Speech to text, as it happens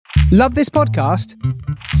Love this podcast?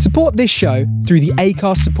 Support this show through the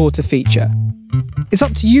Acast supporter feature. It's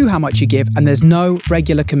up to you how much you give, and there's no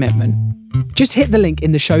regular commitment. Just hit the link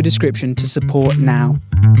in the show description to support now.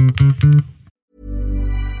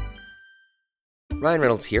 Ryan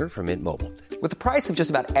Reynolds here from Mint Mobile. With the price of just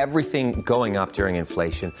about everything going up during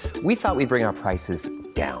inflation, we thought we'd bring our prices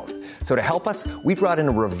down. So to help us, we brought in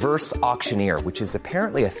a reverse auctioneer, which is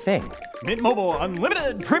apparently a thing. Mint Mobile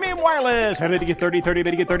Unlimited Premium Wireless. How to get 30, 30,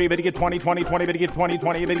 bit to get 30, bit to get 20, 20, 20, bit to get 20,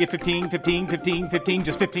 20, bit to get 15, 15, 15, 15,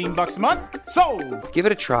 just $15 a month? Sold! Give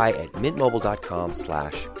it a try at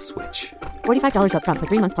mintmobile.com/switch. $45 up front for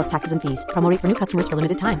 3 months plus taxes and fees. Promo rate for new customers for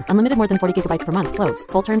limited time. Unlimited more than 40 gigabytes per month. Slows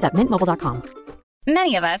full terms at mintmobile.com.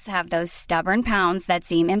 Many of us have those stubborn pounds that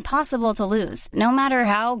seem impossible to lose, no matter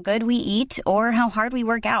how good we eat or how hard we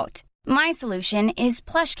work out. My solution is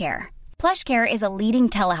PlushCare. PlushCare is a leading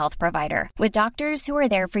telehealth provider with doctors who are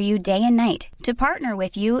there for you day and night to partner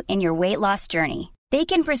with you in your weight loss journey. They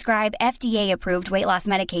can prescribe FDA-approved weight loss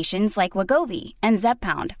medications like Wegovy and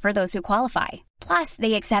Zepbound for those who qualify. Plus,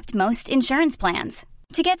 they accept most insurance plans.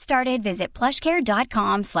 To get started, visit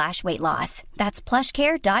plushcare.com/weightloss. That's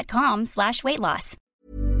plushcare.com/weightloss.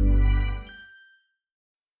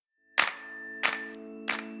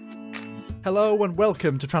 Hello and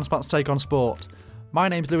welcome to Transplant's Take on Sport. My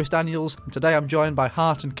name's Lewis Daniels, and today I'm joined by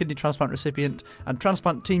heart and kidney transplant recipient and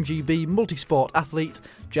Transplant Team GB multi-sport athlete,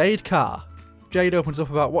 Jade Carr. Jade opens up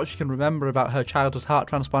about what she can remember about her childhood heart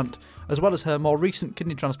transplant, as well as her more recent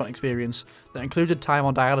kidney transplant experience that included time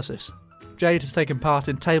on dialysis. Jade has taken part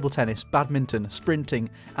in table tennis, badminton, sprinting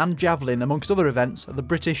and javelin amongst other events at the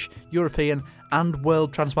British, European and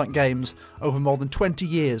World Transplant Games over more than 20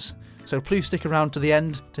 years, so please stick around to the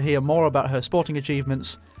end to hear more about her sporting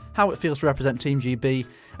achievements, how it feels to represent Team GB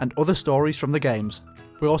and other stories from the Games.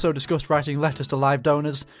 We also discussed writing letters to live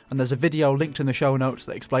donors, and there's a video linked in the show notes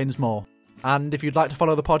that explains more. And if you'd like to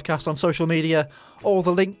follow the podcast on social media, all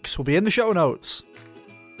the links will be in the show notes.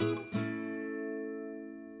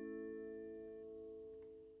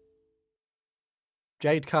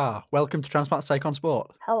 Jade Carr, welcome to Transplant's Take on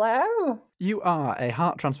Sport. Hello. You are a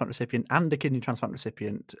heart transplant recipient and a kidney transplant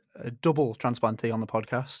recipient, a double transplantee on the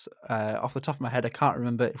podcast. Off the top of my head, I can't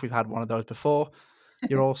remember if we've had one of those before.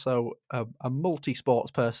 You're also a multi-sports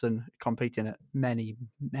person competing at many,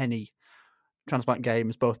 many transplant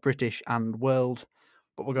games, both British and world.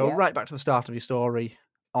 But we'll go right back to the start of your story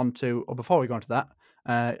before we go into that,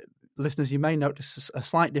 listeners, you may notice a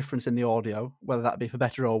slight difference in the audio, whether that be for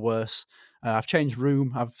better or worse. I've changed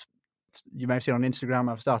room. You may have seen on Instagram,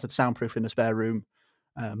 I've started soundproofing the spare room.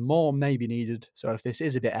 More may be needed. So if this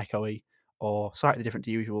is a bit echoey or slightly different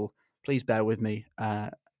to usual, please bear with me,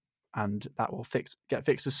 and that will get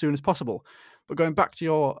fixed as soon as possible. But going back to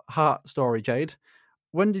your heart story, Jade,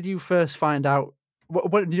 when did you first find out?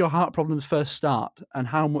 When did your heart problems first start, and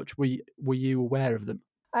how much were you aware of them?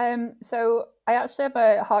 So I actually had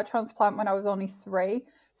a heart transplant when I was only 3.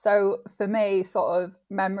 So for me, sort of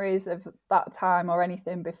memories of that time or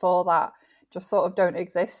anything before that just sort of don't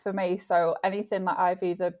exist for me. So anything that I've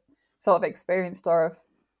either sort of experienced or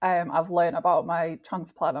I've learned about my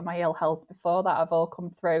transplant and my ill health before that, I've all come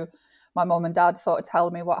through my mum and dad sort of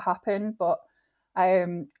telling me what happened. But I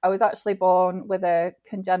was actually born with a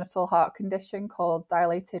congenital heart condition called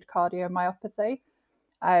dilated cardiomyopathy.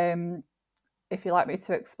 If you'd like me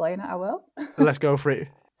to explain it, I will. Let's go for it.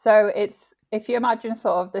 So it's, if you imagine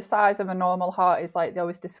sort of the size of a normal heart is like, they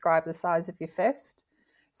always describe the size of your fist.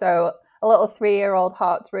 So a little 3-year-old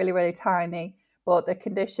heart's really, really tiny, but the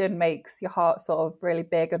condition makes your heart sort of really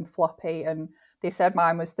big and floppy. And they said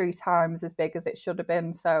mine was 3 times as big as it should have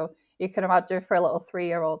been. So you can imagine for a little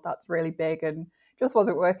 3-year-old, that's really big and just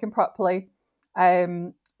wasn't working properly.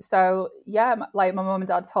 So yeah, like my mum and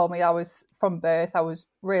dad told me from birth, I was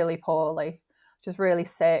really poorly, just really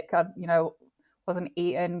sick. I, wasn't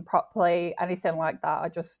eating properly, anything like that. I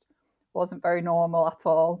just wasn't very normal at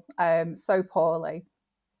all, so poorly.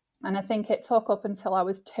 And I think it took up until I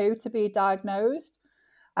was 2 to be diagnosed.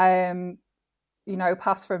 Passed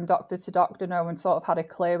from doctor to doctor, no one sort of had a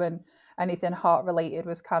clue, and anything heart related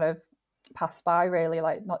was kind of passed by really,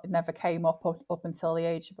 it never came up until the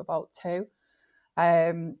age of about 2.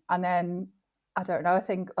 And then, I don't know, I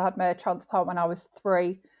think I had my transplant when I was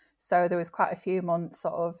 3. So there was quite a few months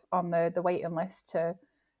sort of on the waiting list to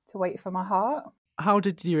wait for my heart. How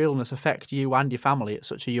did your illness affect you and your family at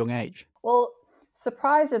such a young age? Well,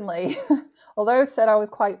 surprisingly, although I said I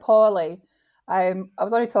was quite poorly, I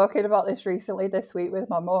was only talking about this recently this week with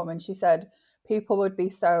my mum, and she said people would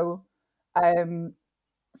be so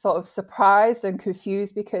sort of surprised and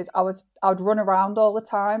confused because I'd run around all the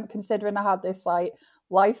time, considering I had this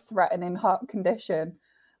life-threatening heart condition.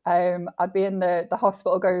 I'd be in the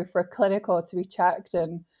hospital going for a clinic or to be checked,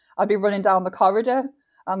 and I'd be running down the corridor,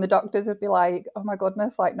 and the doctors would be like, oh my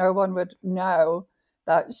goodness, like no one would know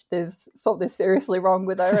that there's something seriously wrong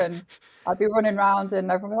with her. And I'd be running around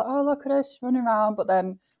and everyone would be like, oh, look at her, she's running around. But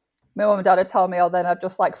then my mum and dad would tell me, then I'd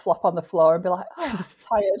just like flop on the floor and be like, oh,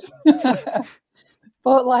 tired.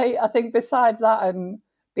 But like, I think besides that and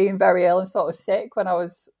being very ill and sort of sick when I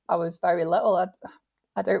was very little,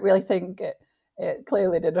 I don't really think it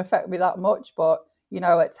clearly didn't affect me that much. But,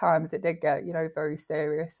 at times it did get, very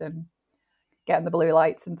serious and getting the blue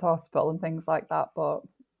lights into hospital and things like that. But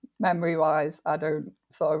memory-wise, I don't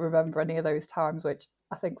sort of remember any of those times, which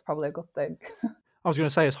I think is probably a good thing. I was going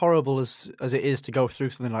to say, as horrible as it is to go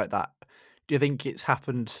through something like that, do you think it's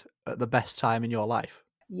happened at the best time in your life?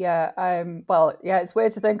 Yeah, well, yeah, it's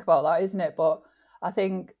weird to think about that, isn't it? But I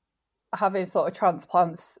think having sort of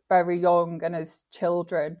transplants very young and as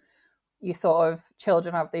children,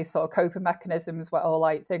 children have these sort of coping mechanisms where all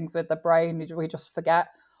like things with the brain, we just forget,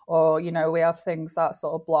 or, we have things that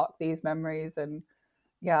sort of block these memories. And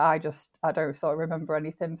yeah, I don't sort of remember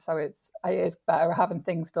anything. So it is better having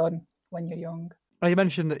things done when you're young. Now, you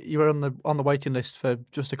mentioned that you were on the waiting list for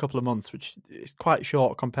just a couple of months, which is quite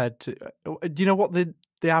short compared to. Do you know what the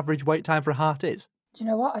average wait time for a heart is? Do you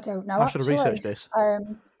know what? I don't know. I should have researched this.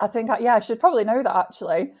 I think I should probably know that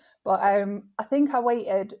actually. But I think I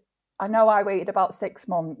waited about 6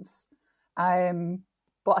 months.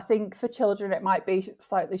 But I think for children it might be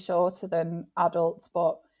slightly shorter than adults.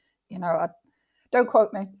 But don't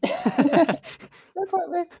quote me. Don't quote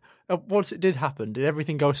me. Once it did happen, did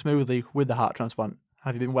everything go smoothly with the heart transplant?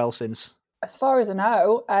 Have you been well since? As far as I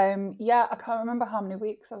know, yeah, I can't remember how many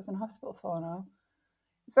weeks I was in hospital for now.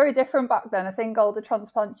 It's very different back then. I think older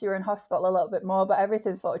transplants, you were in hospital a little bit more, but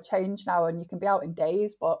everything's sort of changed now and you can be out in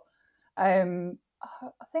days. But I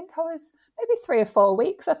think I was maybe 3 or 4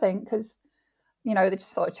 weeks, I think, because, they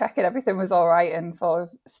just sort of checking everything was all right and sort of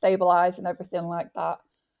stabilised and everything like that.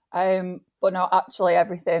 But no, actually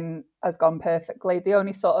everything has gone perfectly. The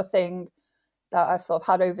only sort of thing that I've sort of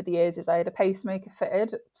had over the years is I had a pacemaker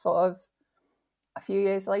fitted sort of a few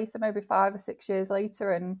years later, maybe 5 or 6 years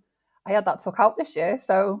later, and I had that took out this year.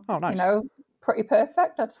 So, nice. Pretty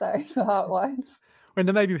perfect, I'd say, heart-wise. When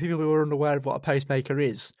there may be people who are unaware of what a pacemaker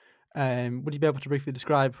is, would you be able to briefly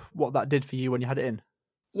describe what that did for you when you had it in?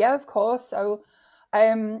 Yeah, of course. So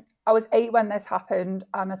I was 8 when this happened,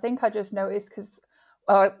 and I think I just noticed because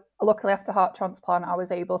luckily after heart transplant, I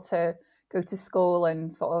was able to go to school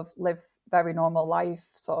and sort of live very normal life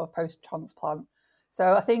sort of post-transplant.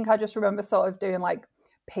 So I think I just remember sort of doing like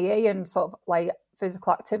PE and sort of like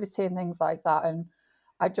physical activity and things like that. And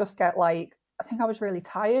I just get like, I think I was really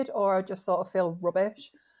tired or I just sort of feel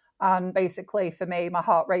rubbish. And basically for me, my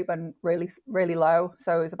heart rate went really, really low.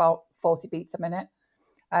 So it was about 40 beats a minute.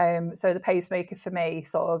 So the pacemaker for me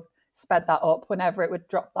sort of sped that up. Whenever it would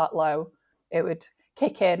drop that low, it would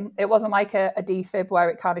kick in. It wasn't like a defib where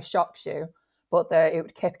it kind of shocks you, but it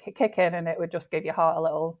would kick in and it would just give your heart a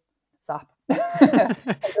little zap.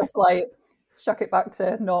 Just like shock it back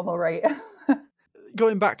to normal rate.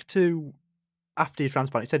 Going back to after your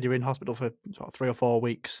transplant, you said you were in hospital for sort of 3 or 4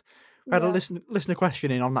 weeks. We had a listener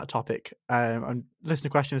question in on that topic, and listener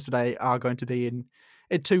questions today are going to be in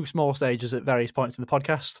 2 small stages at various points in the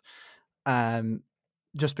podcast,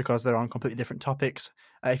 just because they're on completely different topics.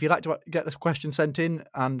 If you'd like to get this question sent in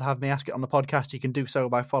and have me ask it on the podcast, you can do so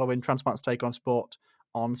by following Transplants Take on Sport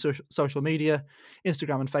on social media.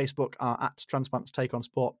 Instagram and Facebook are at Transplants Take on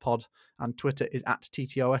Sport Pod, and Twitter is at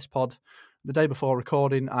TTOS Pod. The day before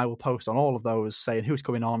recording, I will post on all of those saying who's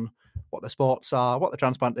coming on, what the sports are, what the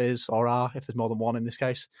transplant is, or are, if there's more than one in this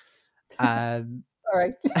case.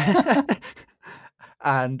 Sorry.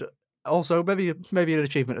 And also maybe an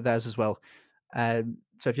achievement of theirs as well.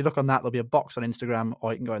 So if you look on that, there'll be a box on Instagram,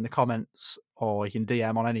 or you can go in the comments, or you can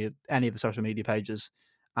DM on any of the social media pages,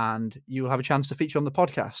 and you will have a chance to feature on the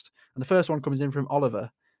podcast. And the first one comes in from Oliver,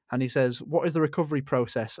 and he says, what is the recovery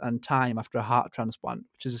process and time after a heart transplant?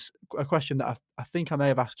 Which is a question that I think I may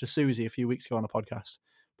have asked to Susie a few weeks ago on the podcast,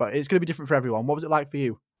 but it's going to be different for everyone. What was it like for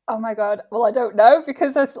you? Oh my God. Well, I don't know,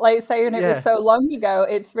 because I was like saying it was so long ago.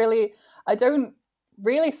 It's really, I don't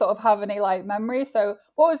really sort of have any like memory. So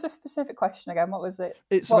what was the specific question again? What was it?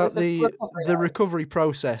 It's about the recovery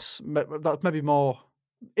process. That's maybe more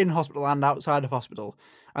in hospital and outside of hospital,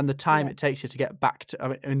 and the time it takes you to get back to,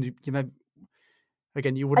 I mean you may,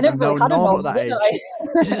 again, you wouldn't have known normal at that age.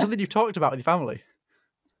 Is it something you've talked about with your family?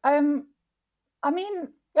 I mean,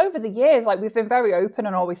 over the years, like we've been very open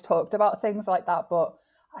and always talked about things like that, but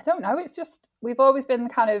I don't know. It's just, we've always been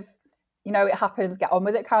kind of, it happens, get on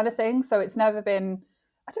with it kind of thing. So it's never been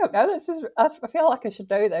I don't know. I feel like I should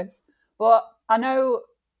know this, but I know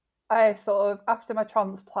I sort of after my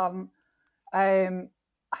transplant, I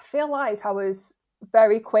feel like I was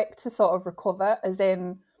very quick to sort of recover, as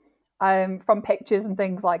in from pictures and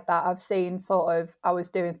things like that. I've seen sort of I was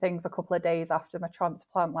doing things a couple of days after my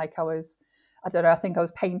transplant, like I don't know, I think I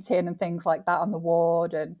was painting and things like that on the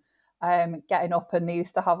ward and getting up, and they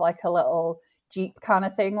used to have like a little Jeep kind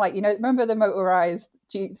of thing, like, you know, remember the motorized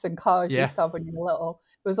Jeeps and cars you used to have when you were little?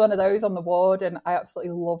 There was one of those on the ward and I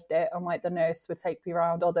absolutely loved it. And like the nurse would take me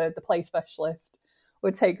around, or the play specialist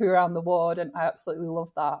would take me around the ward, and I absolutely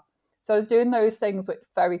loved that. So I was doing those things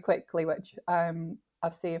very quickly, which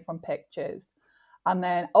I've seen from pictures. And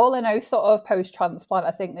then all I know sort of post-transplant,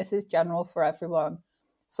 I think this is general for everyone,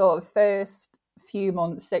 sort of first few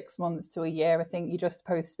months, 6 months to a year, I think you're just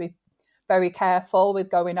supposed to be very careful with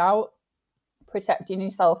going out, protecting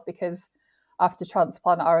yourself, because after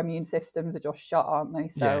transplant, our immune systems are just shot, aren't they?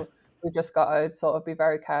 So we've just got to sort of be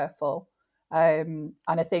very careful. And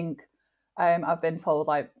I think I've been told,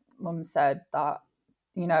 like Mum said, that,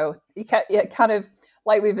 you know, you kind of,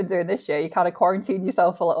 like we've been doing this year, you kind of quarantine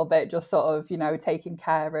yourself a little bit, just sort of, you know, taking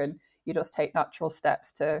care, and you just take natural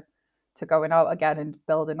steps to going out again and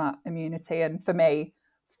building that immunity. And for me,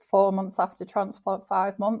 4 months after transplant,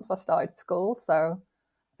 5 months, I started school. So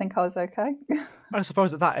I think I was okay. I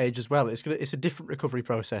suppose at that age as well, it's a different recovery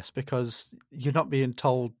process, because you're not being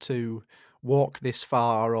told to walk this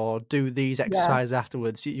far or do these exercises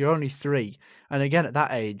afterwards. You're only 3, and again at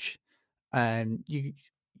that age, I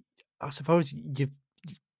suppose you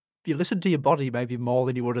listen to your body maybe more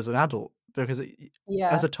than you would as an adult, because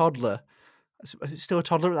as a toddler, is it still a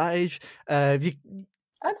toddler at that age? I'd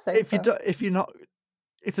say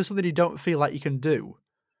if there's something you don't feel like you can do,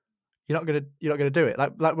 you're not gonna do it.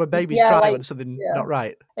 Like when babies cry when something not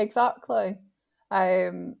right. Exactly.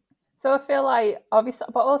 So I feel like, obviously,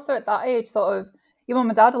 but also at that age, sort of your mum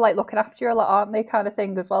and dad are like looking after you a lot, aren't they, kind of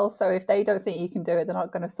thing as well. So if they don't think you can do it, they're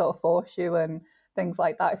not going to sort of force you and things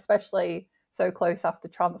like that, especially so close after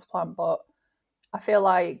transplant. But I feel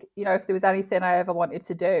like, you know, if there was anything I ever wanted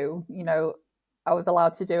to do, you know, I was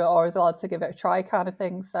allowed to do it, or I was allowed to give it a try, kind of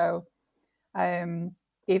thing. So even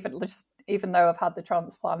though I've had the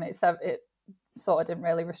transplant, it sort of didn't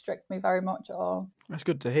really restrict me very much at all. That's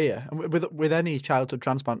good to hear. And with any childhood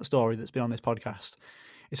transplant story that's been on this podcast,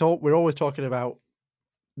 we're always talking about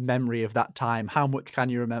memory of that time. How much can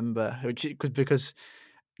you remember? Because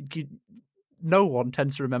no one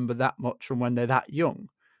tends to remember that much from when they're that young.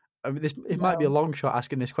 I mean, it might be a long shot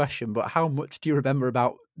asking this question, but how much do you remember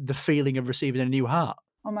about the feeling of receiving a new heart?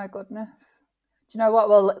 Oh my goodness. Do you know what?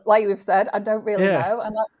 Well, like we've said, I don't really know.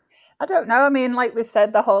 And I don't know. I mean, like we've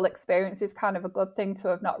said, the whole experience is kind of a good thing to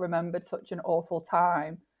have not remembered such an awful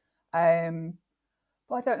time. But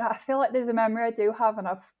I don't know. I feel like there's a memory I do have, and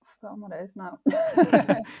I've forgotten what it is now.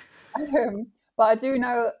 But I do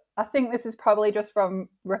know, I think this is probably just from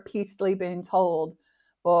repeatedly being told,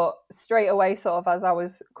 but straight away, sort of as I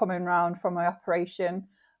was coming round from my operation,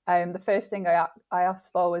 the first thing I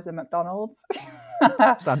asked for was a McDonald's.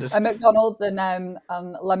 Standard. A McDonald's and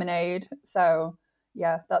lemonade. So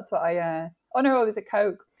yeah, that's what I oh no, it was a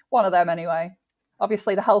Coke. One of them anyway.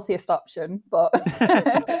 Obviously the healthiest option, but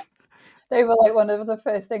they were like one of the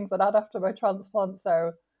first things I'd had after my transplant.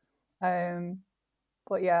 So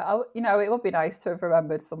but yeah, it would be nice to have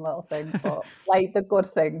remembered some little things, but like the good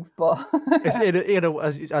things. But as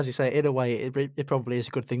you say, in a way, it probably is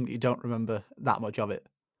a good thing that you don't remember that much of it.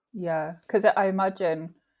 Yeah, because I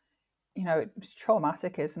imagine, you know, it's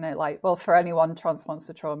traumatic, isn't it? Like, well, for anyone, transplants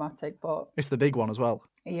are traumatic, but it's the big one as well.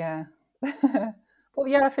 Yeah, but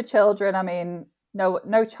yeah, for children, I mean,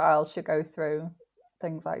 no child should go through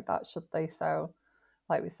things like that, should they? So,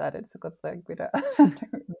 like we said, it's a good thing we don't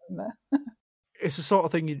remember. It's the sort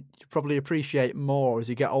of thing you probably appreciate more as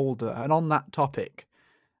you get older. And on that topic,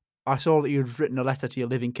 I saw that you'd written a letter to your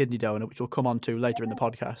living kidney donor, which we'll come on to later in the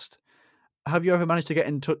podcast. Have you ever managed to get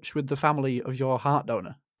in touch with the family of your heart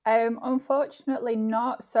donor? Unfortunately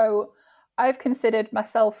not. So I've considered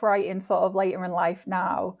myself writing sort of later in life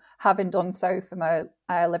now, having done so for my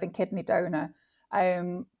living kidney donor.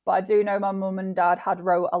 But I do know my mum and dad had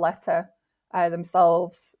wrote a letter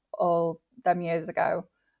themselves all them years ago.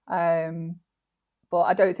 But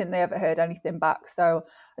I don't think they ever heard anything back. So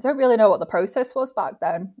I don't really know what the process was back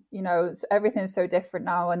then. You know, everything's so different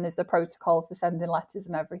now, and there's a protocol for sending letters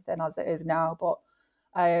and everything as it is now. But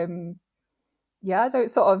yeah, I don't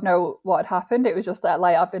sort of know what had happened. It was just that,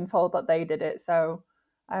 like, I've been told that they did it. So,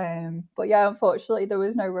 but yeah, unfortunately, there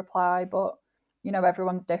was no reply. But, you know,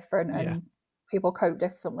 everyone's different and people cope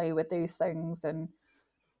differently with these things. And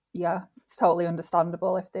yeah, it's totally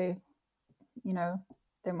understandable if they, you know,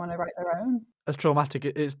 didn't want to write their own. It's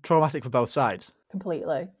traumatic for both sides.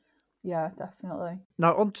 Completely. Yeah, definitely.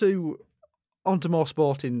 Now, onto more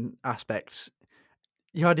sporting aspects.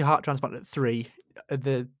 You had your heart transplant at 3.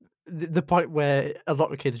 The point where a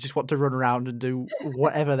lot of kids just want to run around and do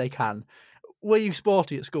whatever they can. Were you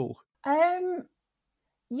sporty at school?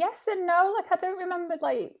 Yes and no. Like, I don't remember,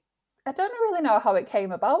 like, I don't really know how it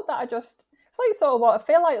came about that. It's like sort of what I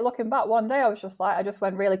feel like looking back one day, I just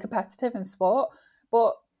went really competitive in sport.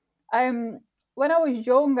 But when I was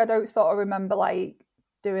young, I don't sort of remember like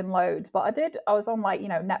doing loads, but I was on like,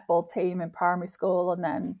 netball team in primary school, and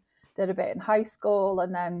then did a bit in high school,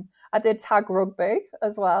 and then I did tag rugby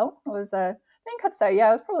as well. I think I'd say,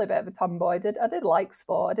 I was probably a bit of a tomboy. I did like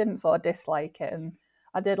sport. I didn't sort of dislike it, and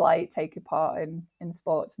I did like take a part in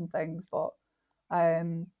sports and things, but I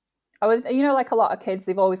was, like a lot of kids,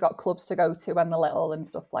 they've always got clubs to go to when they're little and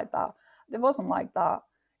stuff like that. It wasn't like that.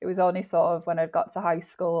 It was only sort of when I got to high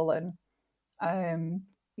school, and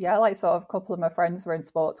like sort of a couple of my friends were in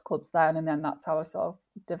sports clubs then, and then that's how I sort of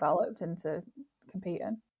developed into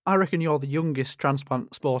competing. I reckon you're the youngest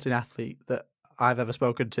transplant sporting athlete that I've ever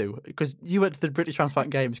spoken to, because you went to the British Transplant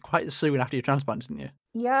Games quite soon after your transplant, didn't you?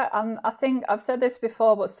 Yeah, and I think I've said this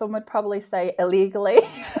before, but some would probably say illegally.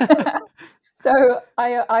 So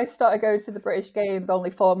I started going to the British Games only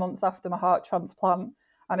 4 months after my heart transplant,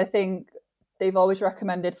 and I think they've always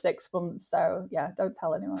recommended 6 months. So yeah, don't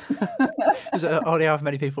tell anyone. There's only how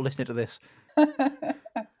many people listening to this.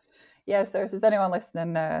 Yeah, so if there's anyone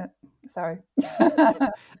listening, sorry.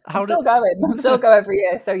 I'm still going every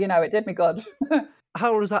year, so it did me good.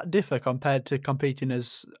 How does that differ compared to competing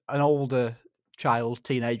as an older child,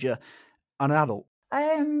 teenager, and an adult?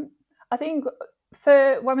 I think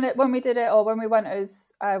for when we did it, or when we went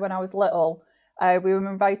as when I was little, we were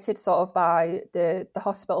invited sort of by the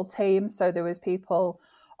hospital team. So there was people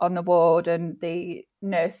on the ward and the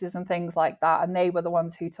nurses and things like that, and they were the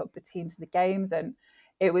ones who took the team to the games, and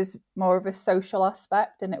it was more of a social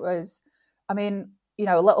aspect, and it was, a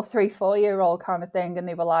little 3-4-year-old kind of thing, and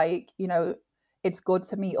they were like, it's good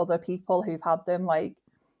to meet other people who've had them, like,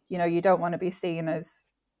 you don't want to be seen as,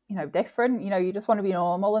 different, you just want to be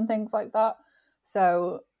normal and things like that.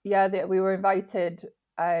 So yeah, we were invited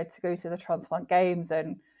to go to the Transplant Games,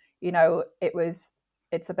 and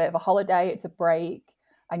it's a bit of a holiday, it's a break,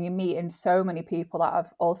 and you're meeting so many people that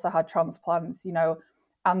have also had transplants,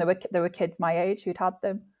 and there were kids my age who'd had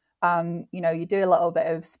them, and you do a little bit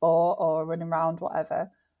of sport or running around,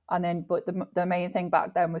 whatever, and then but the main thing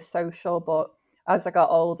back then was social. But as I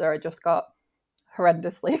got older, I just got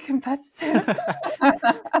horrendously competitive.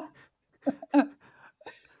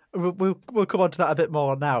 We'll come on to that a bit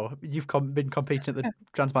more now. You've been competing at the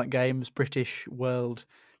Transplant Games, British World,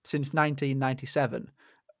 since 1997.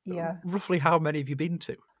 Yeah. Roughly how many have you been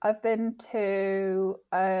to? I've been to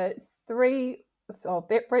 3.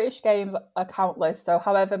 British Games are countless, so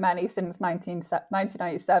however many since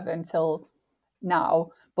 1997 till now.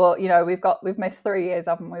 But we've missed 3 years,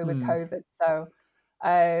 haven't we, with COVID? So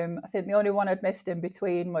I think the only one I'd missed in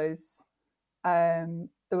between was there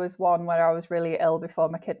was one where I was really ill before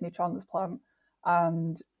my kidney transplant,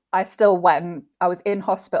 and I still went. I was in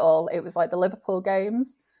hospital. It was like the Liverpool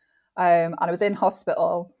Games, and I was in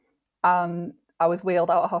hospital, and I was wheeled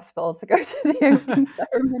out of hospital to go to the opening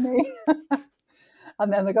ceremony.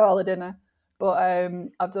 And then the gala dinner. But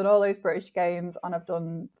I've done all those British Games, and I've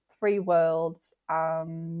done 3 Worlds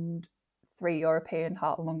and 3 European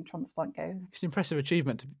heart and lung transplant games. It's an impressive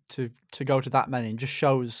achievement to go to that many, and just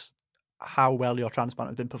shows how well your transplant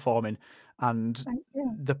has been performing, and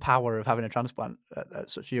the power of having a transplant at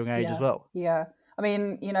such a young age as well. Yeah.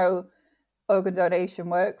 Organ donation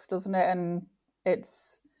works, doesn't it? And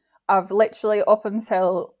I've literally, up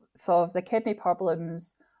until sort of the kidney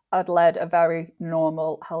problems, I'd led a very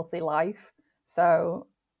normal, healthy life. So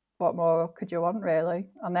what more could you want, really?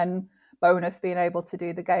 And then bonus being able to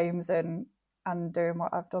do the games and doing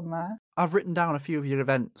what I've done there. I've written down a few of your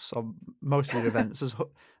events, or most of your events,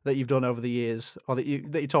 that you've done over the years, or that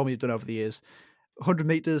you told me you've done over the years. 100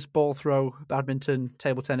 metres, ball throw, badminton,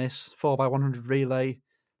 table tennis, 4x100 relay,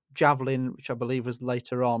 javelin, which I believe was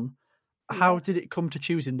later on. How did it come to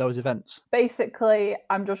choosing those events? Basically,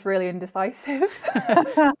 I'm just really indecisive.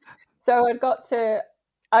 So I'd got to,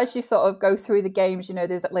 as you sort of go through the games,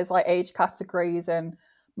 there's like age categories, and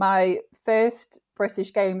my first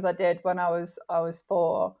British Games I did when I was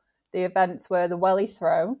 4, the events were the welly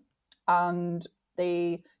throw, and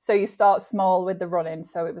so you start small with the running,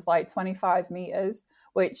 so it was like 25 metres,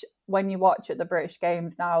 which when you watch at the British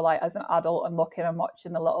Games now, like as an adult and looking and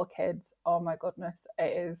watching the little kids, oh my goodness,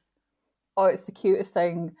 it's the cutest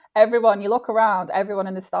thing. You look around, everyone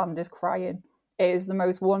in the stand is crying. It is the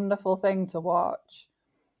most wonderful thing to watch.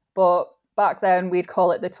 But back then we'd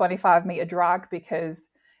call it the 25-meter drag, because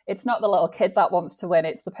it's not the little kid that wants to win.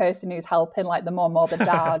 It's the person who's helping, like the mum or the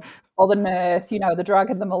dad or the nurse, they're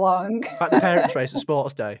dragging them along. Like the parents' race at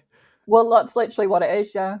sports day. Well, that's literally what it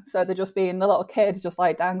is, yeah. So they're just being the little kids, just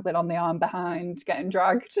like dangling on the arm behind, getting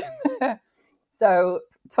dragged. So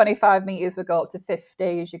 25 meters would go up to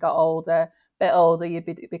 50 as you got older. A bit older, you'd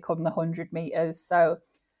become the 100 meters. So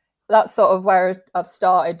that's sort of where I've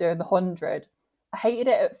started doing the 100. I hated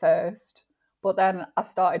it at first, but then I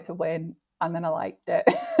started to win, and then I liked it.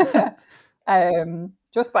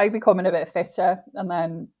 Just by becoming a bit fitter, and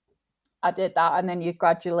then I did that, and then you'd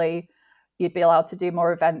be allowed to do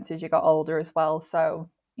more events as you got older as well. So,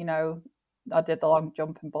 I did the long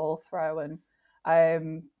jump and ball throw, and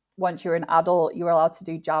once you're an adult, you were allowed to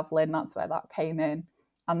do javelin. That's where that came in.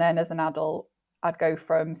 And then as an adult, I'd go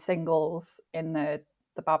from singles in the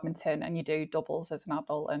badminton, and you do doubles as an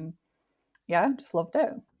adult, and yeah, just loved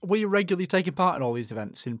it. Were you regularly taking part in all these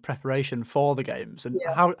events in preparation for the games? And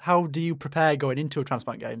how do you prepare going into a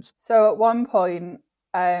transplant games? So at one point,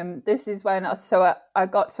 this is when I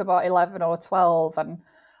got to about 11 or 12, and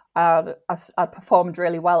I performed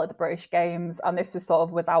really well at the British Games, and this was sort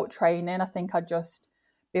of without training. I think I'd just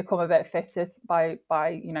become a bit fitter by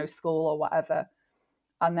school or whatever.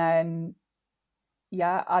 And then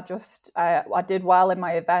I did well in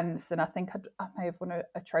my events, and I think I may have won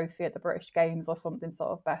a trophy at the British Games or something,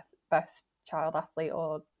 sort of best child athlete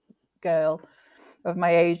or girl of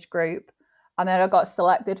my age group. And then I got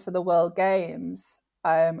selected for the World Games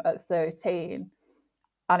at 13,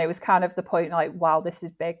 and it was kind of the point, like, wow, this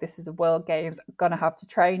is big, this is the World Games, I'm gonna have to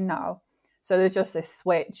train now. So there's just this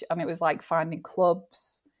switch, and it was like finding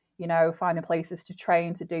clubs, finding places to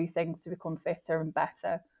train, to do things, to become fitter and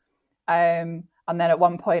better. And then at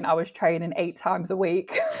one point I was training 8 times a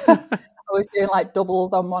week. I was doing like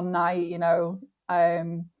doubles on one night,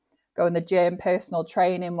 going to the gym, personal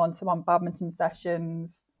training, one-to-one badminton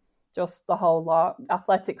sessions, just the whole lot,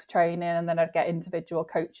 athletics training. And then I'd get individual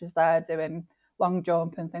coaches there doing long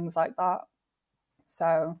jump and things like that.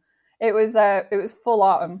 So it was full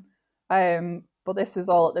on. But this was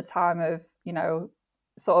all at the time of,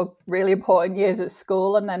 sort of really important years at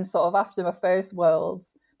school. And then sort of after my first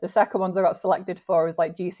Worlds, the second ones I got selected for was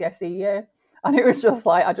like GCSE year. And it was just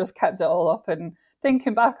like, I just kept it all up. And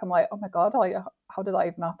thinking back, I'm like, oh my God, like, how did that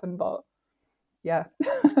even happen? But yeah.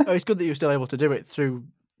 It's good that you were still able to do it through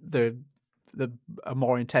the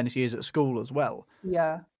more intense years at school as well.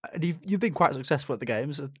 Yeah. And you've been quite successful at the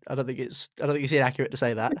games. I don't think it's inaccurate to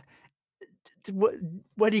say that.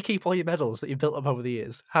 Where do you keep all your medals that you've built up over the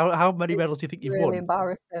years? How many medals do you think you've won? Really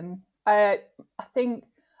embarrassing. I think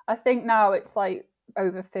now it's like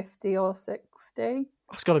over 50 or 60.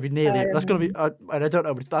 That's got to be nearly. That's got to be. I don't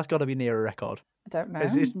know, but that's got to be near a record. I don't know.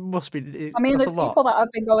 It must be. There's people that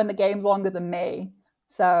have been going the games longer than me,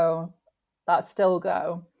 so that still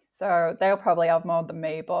go. So they'll probably have more than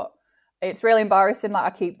me, but it's really embarrassing.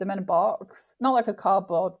 Like, I keep them in a box, not like a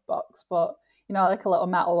cardboard box, but like a little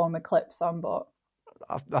metal one with clips on. But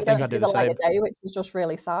I think I do the same. Light of day, which is just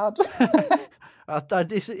really sad.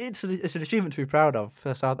 It's an achievement to be proud of.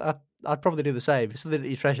 So I'd probably do the same. It's something that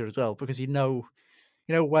you treasure as well, because you know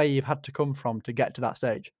where you've had to come from to get to that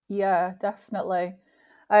stage. Yeah, definitely.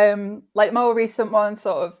 Like more recent ones,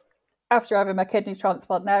 sort of after having my kidney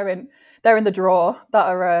transplant, they're in the drawer.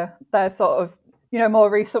 They're sort of more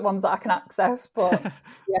recent ones that I can access. But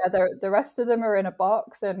yeah, the rest of them are in a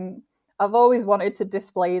box, and I've always wanted to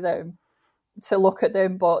display them, to look at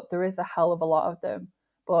them, but there is a hell of a lot of them.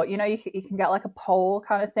 But you can get like a pole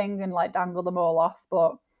kind of thing and like dangle them all off,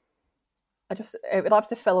 but it would have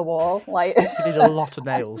to fill a wall. Like, you need a lot of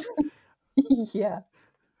nails. Yeah.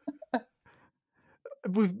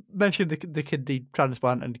 We've mentioned the kidney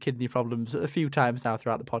transplant and kidney problems a few times now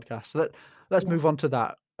throughout the podcast. So let's move on to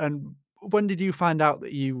that. And when did you find out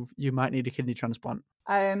that you might need a kidney transplant?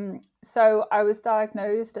 So I was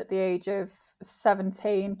diagnosed at the age of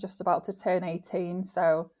 17, just about to turn 18.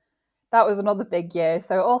 So that was another big year.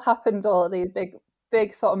 So it all happened, all of these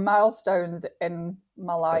big sort of milestones in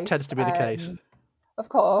my life. That tends to be the case. Of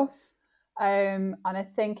course. And I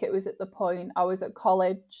think it was at the point I was at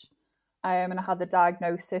college, and I had the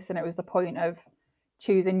diagnosis, and it was the point of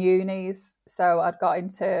choosing unis. So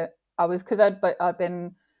because I'd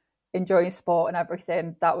been enjoying sport and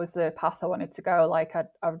everything. That was the path I wanted to go. Like, I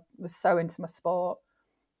was so into my sport,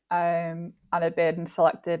 and I'd been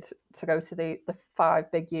selected to go to the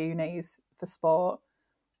 5 big unis for sport,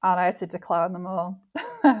 and I had to decline them all.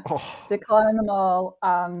 Decline them all,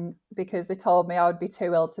 because they told me I would be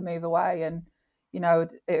too ill to move away, and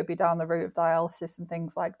it would be down the route of dialysis and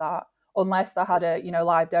things like that, unless I had a,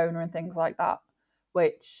 live donor and things like that,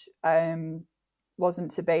 which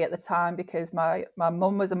wasn't to be at the time because my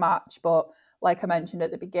mum was a match, but like I mentioned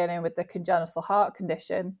at the beginning with the congenital heart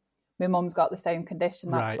condition, my mum's got the same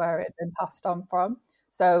condition. That's where it had been passed on from.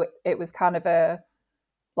 So it was kind of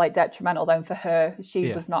detrimental then for her.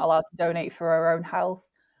 She was not allowed to donate for her own health.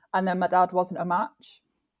 And then my dad wasn't a match.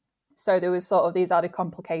 So there was sort of these added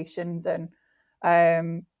complications. And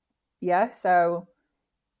so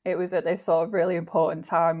it was at this sort of really important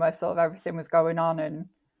time where sort of everything was going on. And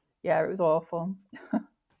it was awful. Do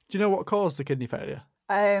you know what caused the kidney failure?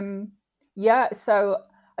 So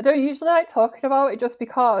I don't usually like talking about it just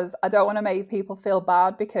because I don't want to make people feel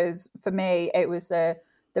bad, because for me, it was the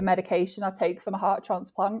medication I take for my heart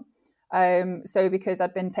transplant. So because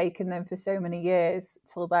I'd been taking them for so many years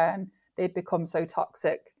till then, they'd become so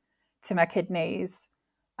toxic to my kidneys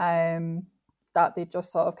that they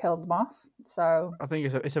just sort of killed them off. So I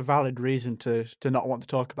think it's a valid reason to not want to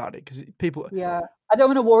talk about it, because people... Yeah, I don't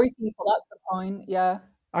want to worry people, that's the point, yeah.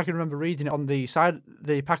 I can remember reading it on the side,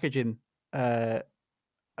 the packaging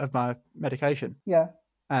of my medication. Yeah.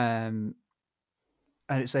 And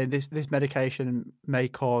it's saying this medication may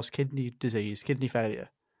cause kidney disease, kidney failure.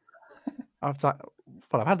 I've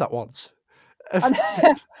had that once. Like,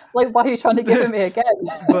 why are you trying to give it me again?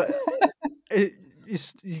 But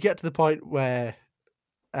you get to the point where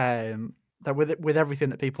that with everything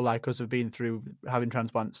that people like us have been through having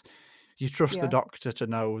transplants, you trust the doctor to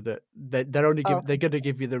know that they're going to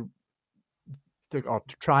give you or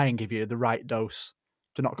to try and give you the right dose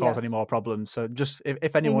to not cause any more problems. So just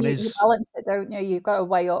if anyone is... You balance it, don't you? You've got to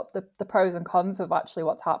weigh up the pros and cons of actually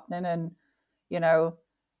what's happening. And,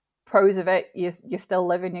 pros of it, you're still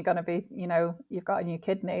living, you're going to be, you've got a new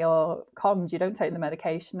kidney, or cons, you don't take the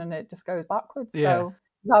medication and it just goes backwards. Yeah. So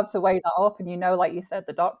you have to weigh that up. And, like you said,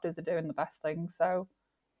 the doctors are doing the best thing. So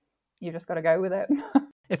you just got to go with it.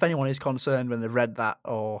 If anyone is concerned when they've read that,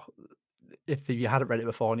 or if you hadn't read it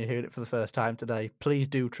before and you're hearing it for the first time today, please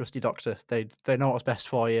do trust your doctor. They know what's best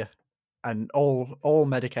for you, and all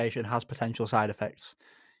medication has potential side effects.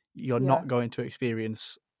 You're not going to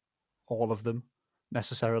experience all of them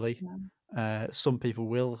necessarily. No. Some people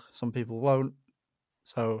will, some people won't.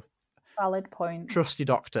 So valid point. Trust your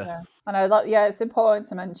doctor. Yeah. I know that. Yeah, it's important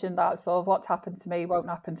to mention that sort of what's happened to me won't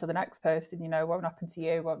happen to the next person. Won't happen to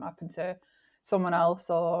you. Won't happen to someone else,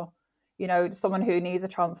 or someone who needs a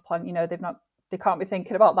transplant. They can't be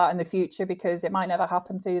thinking about that in the future because it might never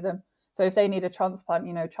happen to them. So if they need a transplant,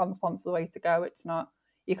 transplant's the way to go. It's not.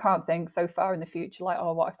 You can't think so far in the future, like,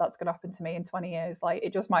 oh, what if that's going to happen to me in 20 years? Like,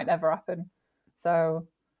 it just might never happen. So,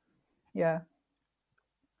 yeah,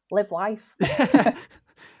 live life.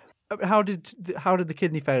 How did the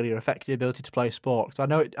kidney failure affect your ability to play sport? 'Cause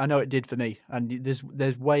I know it did for me, and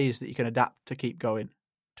there's ways that you can adapt to keep going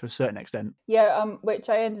to a certain extent. Yeah, which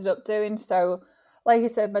I ended up doing. So, like I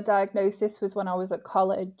said, my diagnosis was when I was at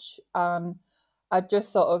college, and I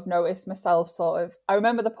just sort of noticed myself I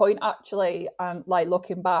remember the point actually, and like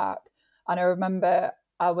looking back, and I remember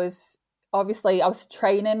I was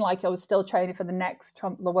training, like I was still training for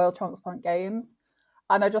the World Transplant Games,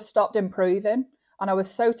 and I just stopped improving, and I was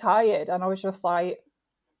so tired, and I was just like,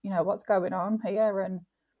 what's going on here?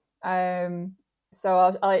 And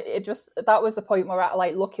so that was the point where I,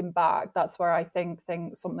 like, looking back, that's where I think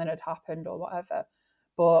something had happened or whatever.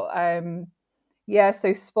 But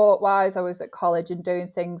so sport wise, I was at college and doing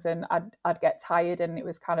things, and I'd get tired, and it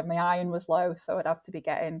was kind of, my iron was low, so I'd have to be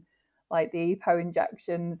getting like the EPO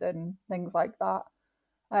injections and things like that.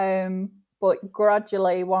 But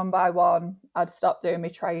gradually, one by one, I'd stop doing my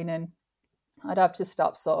training. I'd have to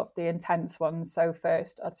stop sort of the intense ones. So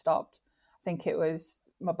first I'd stopped, I think it was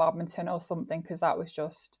my badminton or something, because that was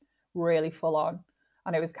just really full on.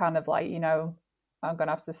 And it was kind of like, I'm going to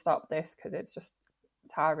have to stop this because it's just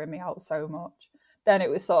tiring me out so much. Then it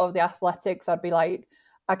was sort of the athletics. I'd be like,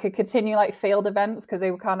 I could continue like field events because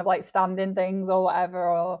they were kind of like standing things or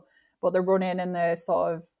whatever, but the running and the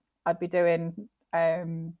sort of, I'd be doing,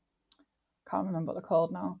 can't remember what they're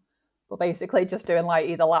called now, but basically just doing like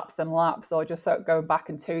either laps and laps, or just sort of going back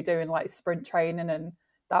and doing like sprint training, and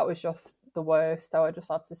that was just the worst. So I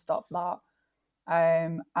just had to stop that.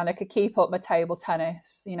 And I could keep up my table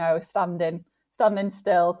tennis, standing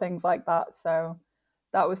still, things like that. So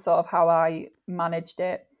that was sort of how I managed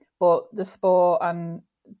it. But the sport and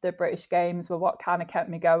the British Games were what kind of kept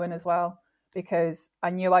me going as well, because I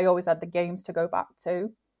knew I always had the games to go back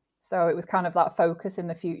to. So it was kind of that focus in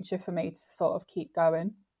the future for me to sort of keep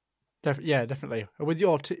going. Yeah, definitely. With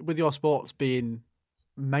your sports being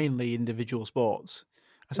mainly individual sports,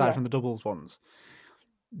 aside from the doubles ones,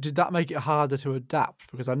 did that make it harder to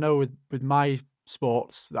adapt? Because I know with my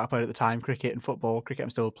sports that I played at the time, cricket and football. Cricket I'm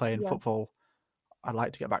still playing. Football I'd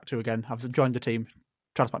like to get back to again. I've joined the team,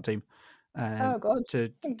 transplant team,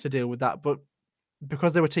 to deal with that. But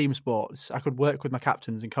because they were team sports, I could work with my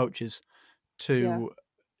captains and coaches to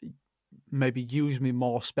maybe use me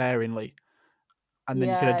more sparingly, and then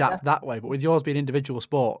you could adapt that way. But with yours being individual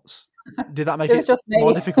sports, did that make it just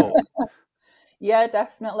more difficult? Yeah,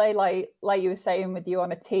 definitely. Like you were saying, with you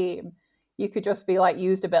on a team, you could just be like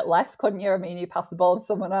used a bit less, couldn't you? I mean, you pass the ball to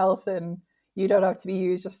someone else and you don't have to be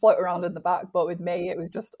used, just float around in the back. But with me, it was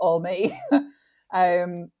just all me.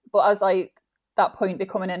 But as like that point,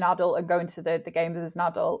 becoming an adult and going to the games as an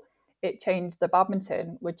adult, it changed the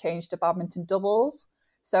badminton. We changed to badminton doubles.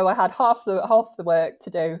 So I had half the work to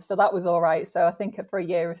do. So that was all right. So I think for a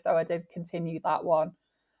year or so, I did continue that one.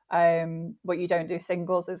 But you don't do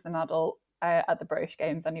singles as an adult at the British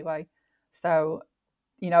Games anyway. So,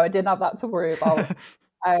 I didn't have that to worry about.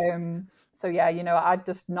 So yeah, I'd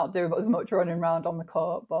just not do as much running around on the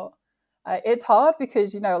court. But it's hard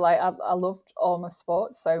because, I loved all my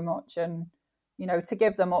sports so much, and, to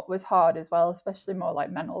give them up was hard as well, especially more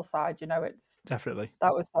like mental side, it's definitely,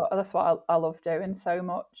 that's what I love doing so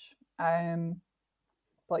much.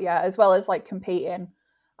 But yeah, as well as like competing,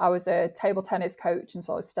 I was a table tennis coach, and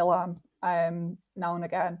so I still am now and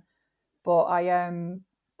again. But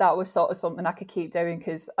that was sort of something I could keep doing,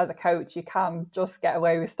 because as a coach, you can just get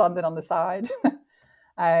away with standing on the side.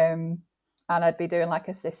 And I'd be doing like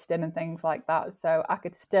assisting and things like that. So I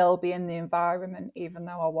could still be in the environment, even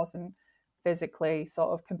though I wasn't physically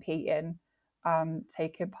sort of competing and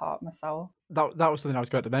taking part myself. That was something I was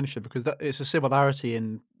going to mention, because it's a similarity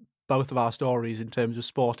in both of our stories in terms of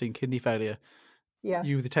sporting kidney failure. Yeah.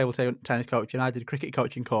 You were the table tennis coach, and I did a cricket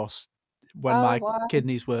coaching course when my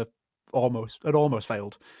kidneys were almost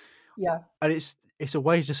failed. Yeah. And it's a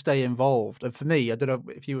way to stay involved. And for me, I don't know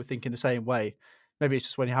if you were thinking the same way. Maybe it's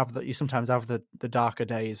just when you sometimes have the darker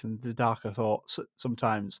days and the darker thoughts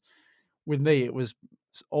sometimes. With me, it was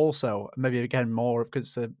also maybe again more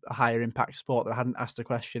because it's a higher impact sport that I hadn't asked the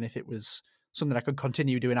question if it was something I could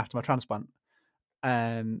continue doing after my transplant.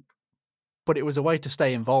 But it was a way to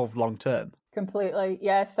stay involved long term. Completely.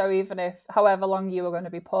 Yeah. So even if however long you were going to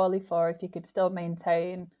be poorly for, if you could still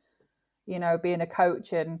maintain, being a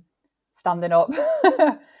coach and standing up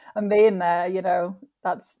and being there,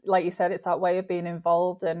 that's, like you said, it's that way of being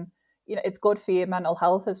involved. And, it's good for your mental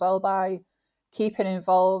health as well by keeping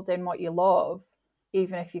involved in what you love,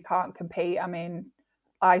 even if you can't compete. I mean,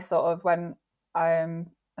 I sort of went and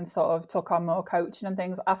sort of took on more coaching and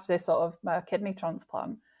things after sort of my kidney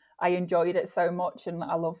transplant. I enjoyed it so much, and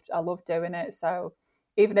I loved doing it. So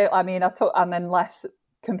even though, I took and then less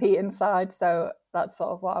competing side. So that's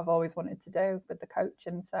sort of what I've always wanted to do with the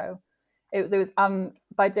coaching. So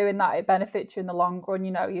by doing that, it benefits you in the long run.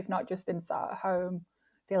 You've not just been sat at home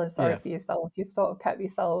feeling sorry for yourself. You've sort of kept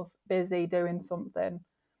yourself busy doing something,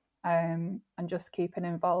 and just keeping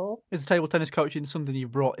involved. Is table tennis coaching something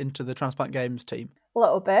you've brought into the Transplant Games team? A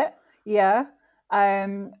little bit, yeah.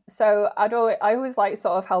 So I always like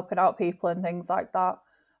sort of helping out people and things like that.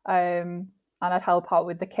 And I'd help out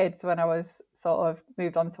with the kids when I was sort of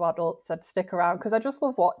moved on to adults. I'd stick around because I just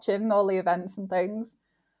love watching all the events and things.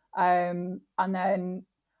 And then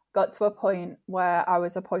got to a point where I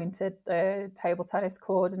was appointed the table tennis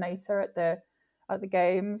coordinator at the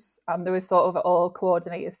games, and there was sort of all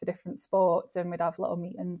coordinators for different sports, and we'd have little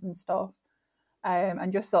meetings and stuff,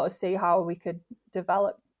 and just sort of see how we could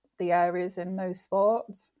develop the areas in those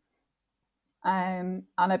sports. And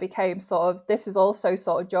I became this is also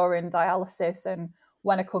sort of during dialysis, and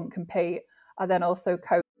when I couldn't compete, I then also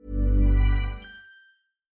coached.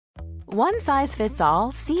 One size fits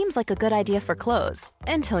all seems like a good idea for clothes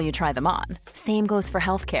until you try them on. Same goes for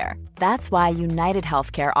healthcare. That's why United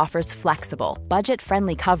Healthcare offers flexible,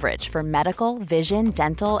 budget-friendly coverage for medical, vision,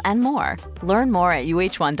 dental, and more. Learn more at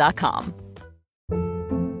uh1.com.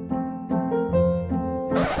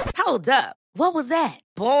 Hold up. What was that?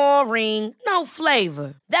 Boring. No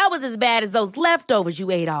flavor. That was as bad as those leftovers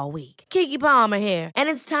you ate all week. Keke Palmer here. And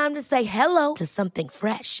it's time to say hello to something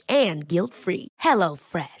fresh and guilt-free. Hello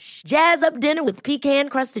Fresh. Jazz up dinner with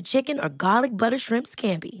pecan-crusted chicken or garlic butter shrimp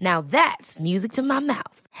scampi. Now that's music to my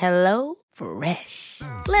mouth. Hello Fresh.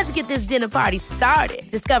 Let's get this dinner party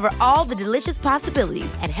started. Discover all the delicious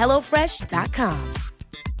possibilities at HelloFresh.com.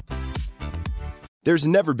 There's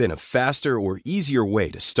never been a faster or easier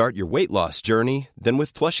way to start your weight loss journey than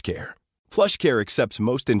with PlushCare. PlushCare accepts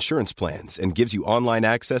most insurance plans and gives you online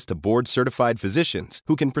access to board-certified physicians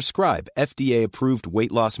who can prescribe FDA-approved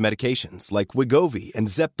weight loss medications like Wegovy and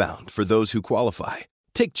Zepbound for those who qualify.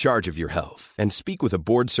 Take charge of your health and speak with a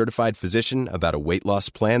board-certified physician about a weight loss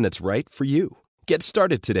plan that's right for you. Get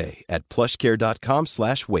started today at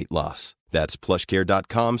plushcare.com/weight-loss. That's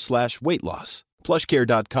plushcare.com/weight-loss.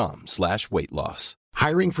 plushcare.com/weight-loss.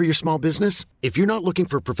 Hiring for your small business? If you're not looking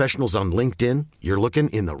for professionals on LinkedIn, you're looking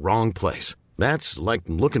in the wrong place. That's like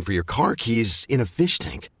looking for your car keys in a fish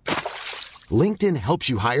tank. LinkedIn helps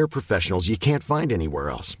you hire professionals you can't find anywhere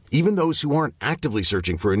else, even those who aren't actively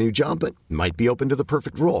searching for a new job but might be open to the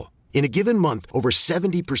perfect role. In a given month, over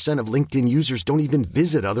 70% of LinkedIn users don't even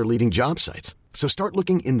visit other leading job sites. So start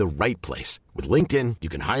looking in the right place. With LinkedIn, you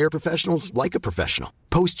can hire professionals like a professional.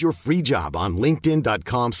 Post your free job on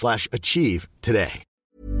linkedin.com/achieve today.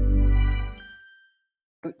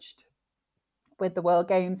 Coached with the World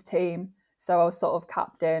Games team, so I was sort of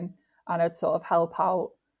captain, and I'd sort of help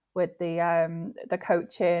out with the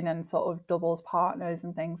coaching and sort of doubles partners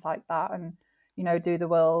and things like that, and do the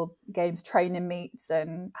World Games training meets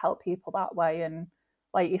and help people that way. And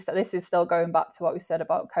like you said, this is still going back to what we said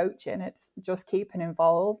about coaching. It's just keeping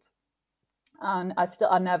involved. And I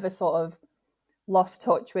never sort of lost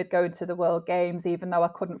touch with going to the World Games, even though I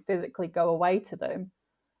couldn't physically go away to them.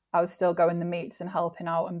 I was still going the meets and helping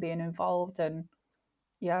out and being involved. And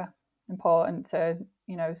yeah, important to,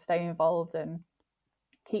 stay involved and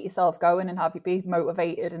keep yourself going and have you be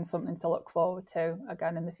motivated and something to look forward to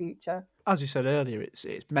again in the future. As you said earlier, it's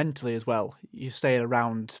mentally as well. You stay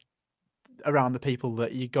around the people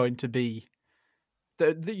that you're going to be,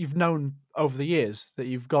 that you've known over the years, that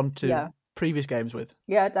you've gone to previous games with.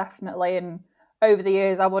 Yeah, definitely. And over the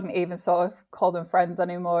years, I wouldn't even sort of call them friends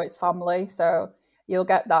anymore. It's family. So you'll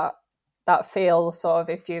get that feel sort of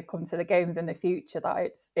if you come to the games in the future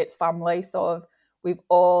that it's family. Sort of we've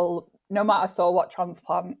all, no matter sort of what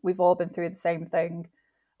transplant, we've all been through the same thing,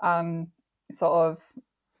 and sort of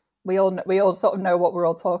we all sort of know what we're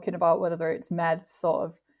all talking about, whether it's meds, sort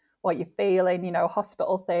of what you're feeling,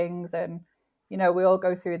 hospital things, and we all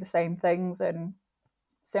go through the same things and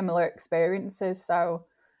similar experiences. So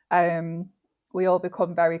we all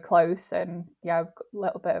become very close, and a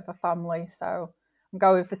little bit of a family. So I'm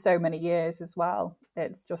going for so many years as well.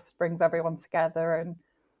 It just brings everyone together, and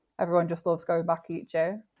everyone just loves going back each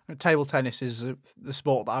year. Table tennis is the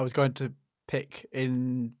sport that I was going to pick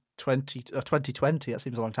in 2020. That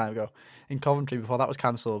seems a long time ago, in Coventry before that was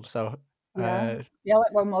cancelled. So like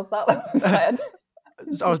when was that?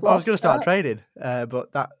 I was going to start training,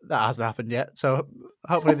 but that hasn't happened yet. So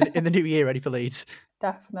hopefully in the new year, ready for Leeds.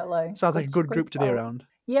 Definitely. Sounds like a good group to be around.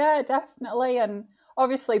 Yeah, definitely. And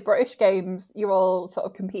obviously British Games, you're all sort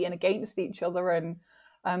of competing against each other and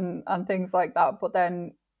things like that. But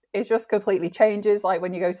then it just completely changes, like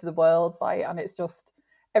when you go to the Worlds, and it's just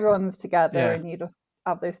everyone's together and you just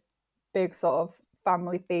have this big sort of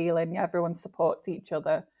family feeling. Everyone supports each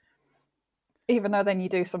other, even though then you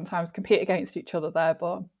do sometimes compete against each other there.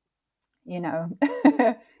 But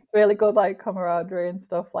really good camaraderie and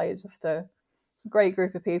stuff. It's just a great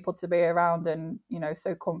group of people to be around, and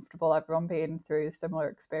so comfortable, everyone being through similar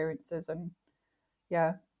experiences, and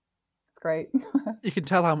it's great. You can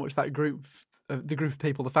tell how much that group of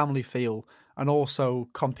people, the family feel, and also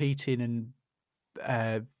competing and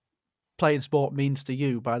playing sport means to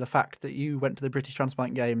you by the fact that you went to the British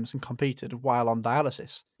Transplant Games and competed while on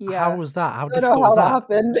dialysis. How was that? How difficult was that?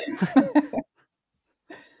 Happened.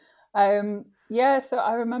 So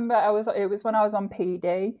I remember it was when I was on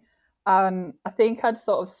PD, and I think I'd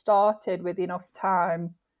sort of started with enough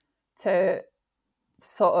time to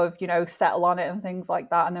sort of settle on it and things like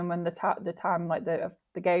that. And then when the time like the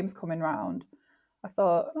games coming round, I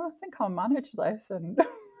thought, I think I'll manage this, and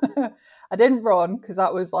I didn't run because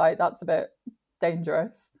that was that's a bit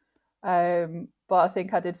dangerous. But I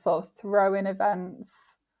think I did sort of throwing events,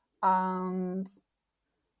 and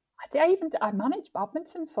I managed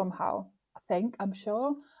badminton somehow. I'm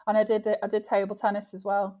sure, and I did table tennis as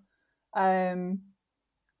well.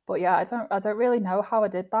 But yeah, I don't really know how I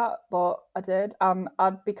did that, but I did.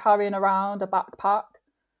 I'd be carrying around a backpack,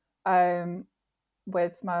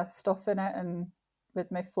 with my stuff in it and with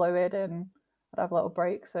my fluid, and I'd have little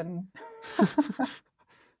breaks, and I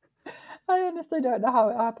honestly don't know how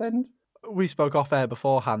it happened. We spoke off air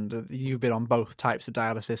beforehand. You've been on both types of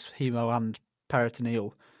dialysis, hemo and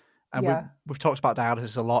peritoneal, and we've talked about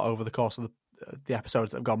dialysis a lot over the course of the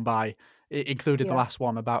episodes that have gone by, including the last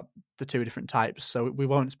one about the two different types. So we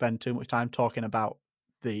won't spend too much time talking about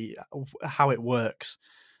how it works.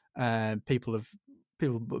 People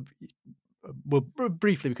will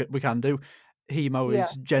briefly we can do. Hemo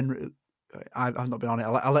is generally. I've not been on it.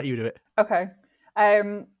 I'll let you do it. Okay.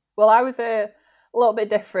 Well, I was a little bit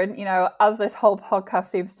different, as this whole podcast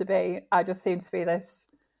seems to be. I just seem to be this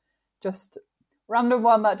just random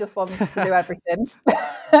one that just wants to do everything.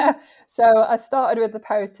 So I started with the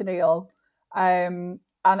peritoneal, And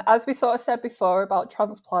as we sort of said before about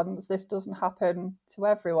transplants, this doesn't happen to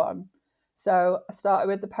everyone. So I started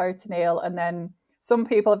with the peritoneal, and then some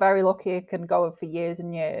people are very lucky, it can go on for years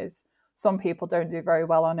and years. Some people don't do very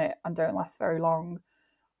well on it and don't last very long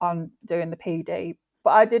on doing the PD.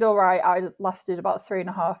 But I did all right. I lasted about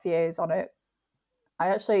 3.5 years on it.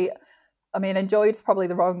 Enjoyed is probably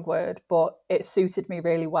the wrong word, but it suited me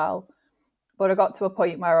really well. But I got to a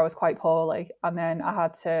point where I was quite poorly, and then I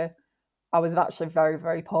was actually very,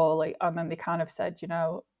 very poorly. And then they kind of said,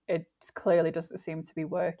 it clearly doesn't seem to be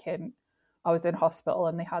working. I was in hospital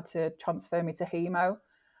and they had to transfer me to hemo.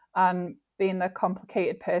 And being the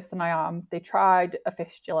complicated person I am, they tried a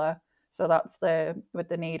fistula. So that's with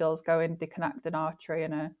the needles going, they connect an artery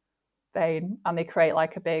and a vein, and they create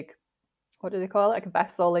like a big, what do they call it? Like a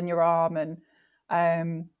vessel in your arm.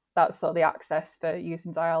 And that's sort of the access for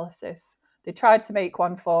using dialysis. They tried to make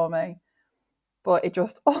one for me, but it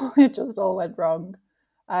just all went wrong.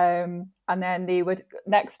 And then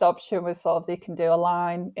next option was sort of they can do a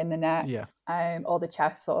line in the neck, or the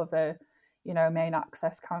chest, sort of a, main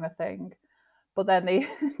access kind of thing. But then they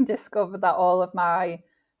discovered that all of my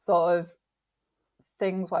sort of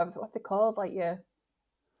things, what they called, like your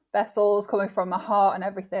vessels coming from my heart and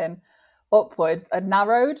everything upwards are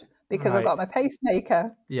narrowed because I've got my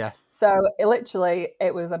pacemaker. Yeah. So it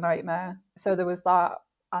was a nightmare. So there was that.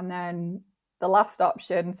 And then the last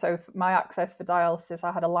option, so for my access for dialysis,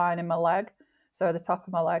 I had a line in my leg, so the top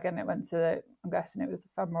of my leg, and it went to I'm guessing it was the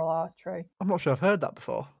femoral artery. I'm not sure I've heard that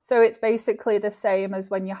before. So it's basically the same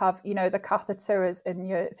as when you have, the catheter is in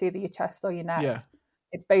it's either your chest or your neck. Yeah.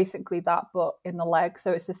 It's basically that, but in the leg.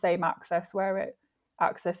 So it's the same access where it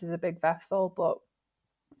accesses a big vessel, but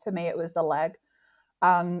for me it was the leg.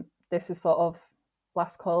 And this was sort of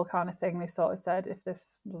last call kind of thing. They sort of said, if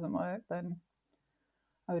this doesn't work, then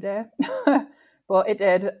oh dear. But it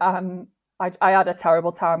did. I had a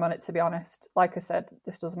terrible time on it, to be honest. Like I said,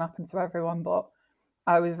 this doesn't happen to everyone, but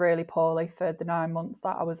I was really poorly for the 9 months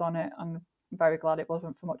that I was on it. And I'm very glad it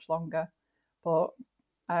wasn't for much longer. But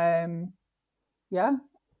yeah,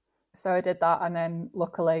 so I did that. And then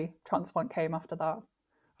luckily transplant came after that.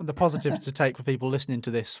 And the positive to take for people listening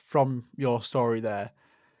to this from your story there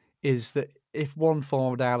is that if one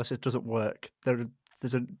form of dialysis doesn't work,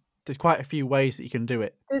 there's quite a few ways that you can do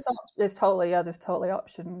it. There's totally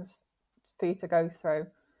options for you to go through.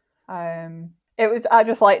 I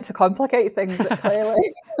just like to complicate things clearly.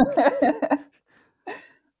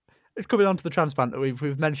 Coming on to the transplant that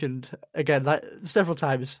we've mentioned again like several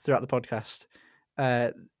times throughout the podcast,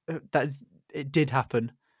 that it did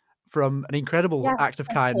happen from an incredible act of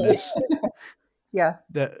kindness. Yeah.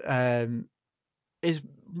 That is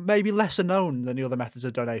maybe lesser known than the other methods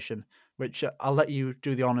of donation, which I'll let you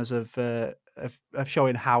do the honours of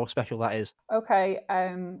showing how special that is. Okay,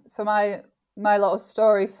 so my little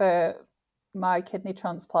story for my kidney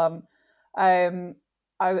transplant, I'd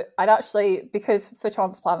actually, because for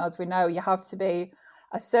transplant, as we know, you have to be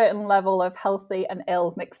a certain level of healthy and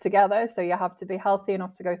ill mixed together. So you have to be healthy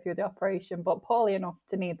enough to go through the operation, but poorly enough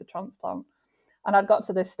to need the transplant. And I'd got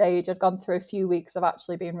to this stage, I'd gone through a few weeks of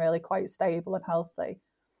actually being really quite stable and healthy.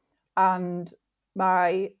 And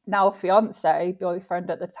my now fiance,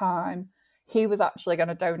 boyfriend at the time, he was actually going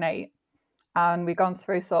to donate. And we'd gone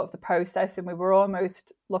through sort of the process, and we were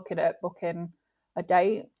almost looking at booking a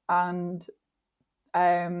date. And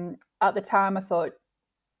at the time, I thought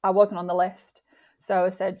I wasn't on the list. So I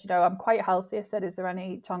said, I'm quite healthy. I said, is there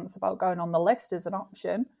any chance about going on the list as an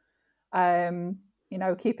option?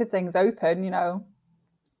 Keeping things open,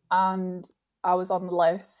 and I was on the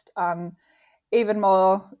list. And even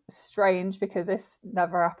more strange, because this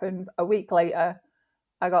never happens, a week later,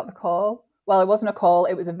 I got the call. Well, it wasn't a call,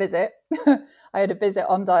 it was a visit. I had a visit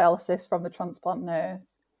on dialysis from the transplant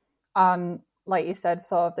nurse. And like you said,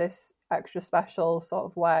 sort of this extra special sort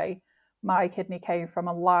of way, my kidney came from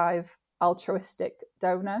a live altruistic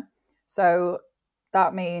donor. So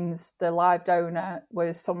that means the live donor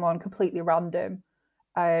was someone completely random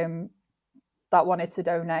that wanted to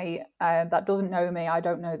donate, that doesn't know me, I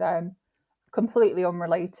don't know them, completely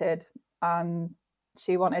unrelated. And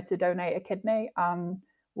she wanted to donate a kidney, and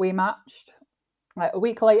we matched like a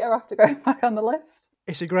week later after going back on the list.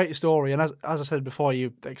 It's a great story, and as I said before,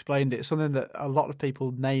 you explained it, it's something that a lot of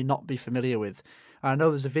people may not be familiar with. I know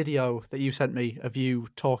there's a video that you sent me of you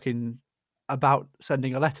talking about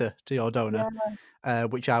sending a letter to your donor,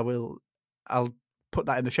 which I'll put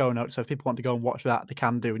that in the show notes, so if people want to go and watch that, they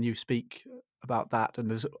can do, and you speak about that. And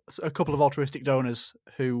there's a couple of altruistic donors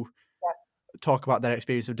who talk about their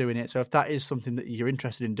experience of doing it. So if that is something that you're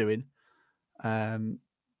interested in doing,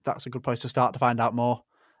 that's a good place to start to find out more.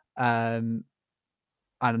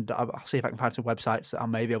 and I'll see if I can find some websites that I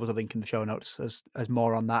may be able to link in the show notes as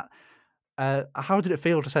more on that. How did it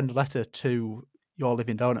feel to send a letter to your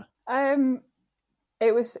living donor?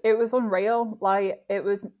 It was unreal. Like, it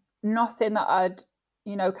was nothing that I'd,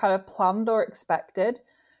 kind of planned or expected.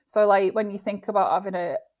 So, like, when you think about having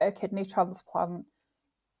a kidney transplant,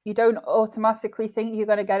 you don't automatically think you're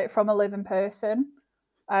going to get it from a living person,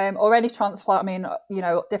 or any transplant. I mean,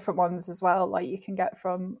 different ones as well, like you can get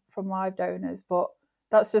from live donors, but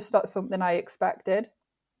that's just not something I expected.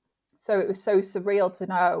 So it was so surreal to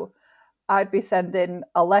know I'd be sending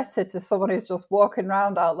a letter to someone who's just walking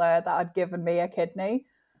around out there that had given me a kidney.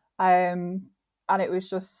 And it was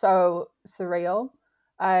just so surreal,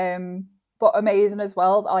 but amazing as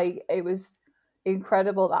well. Like, it was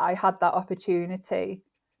incredible that I had that opportunity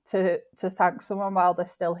to thank someone while they're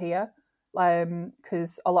still here.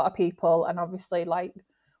 Because a lot of people, and obviously like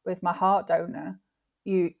with my heart donor,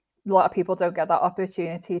 a lot of people don't get that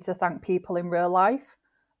opportunity to thank people in real life,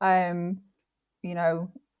 in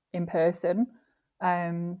person,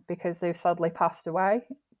 because they've sadly passed away.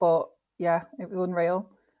 But yeah, it was unreal.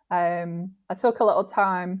 I took a little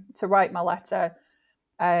time to write my letter,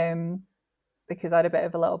 because I had a bit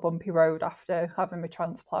of a little bumpy road after having my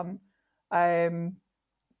transplant.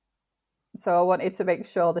 So I wanted to make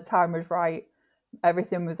sure the time was right,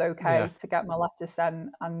 everything was okay to get my letter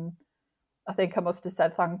sent. And I think I must have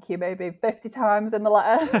said thank you maybe 50 times in the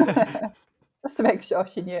letter, just to make sure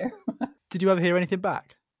she knew. Did you ever hear anything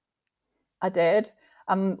back? I did.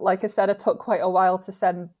 And like I said, it took quite a while to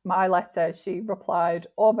send my letter. She replied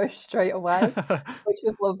almost straight away, which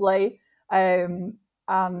was lovely. And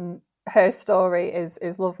her story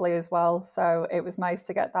is lovely as well. So it was nice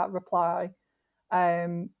to get that reply.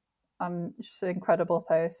 And she's an incredible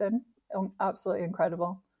person, absolutely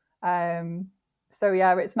incredible. So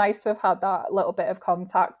yeah, it's nice to have had that little bit of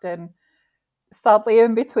contact. And sadly,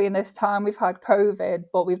 in between this time, we've had COVID,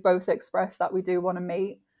 but we've both expressed that we do want to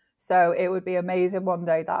meet. So it would be amazing one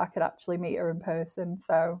day that I could actually meet her in person.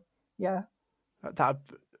 So yeah,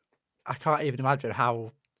 I can't even imagine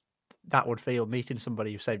how that would feel, meeting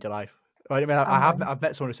somebody who saved your life. I mean, I've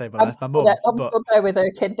met someone who saved my life. My mum. I'm stood there with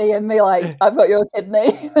her kidney in me, like, I've got your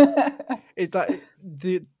kidney. It's like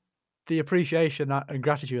the appreciation and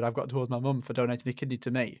gratitude I've got towards my mum for donating the kidney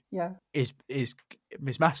to me. Yeah, is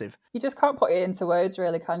massive. You just can't put it into words,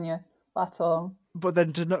 really, can you? At all. But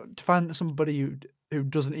then to find somebody who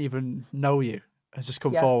doesn't even know you has just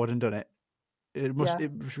come forward and done it. It was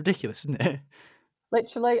ridiculous, isn't it?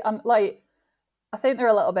 Literally, and like, I think they're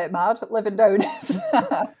a little bit mad, living donors.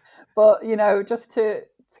 But just to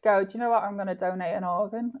go, do you know what? I'm going to donate an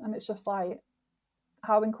organ, and it's just like,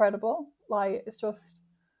 how incredible! Like, it's just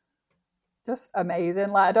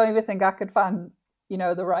amazing. Like, I don't even think I could find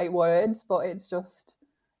the right words, but it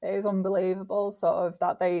is unbelievable. Sort of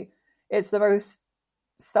that it's the most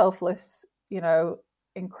selfless,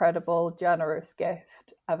 incredible, generous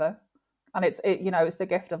gift ever, and it's the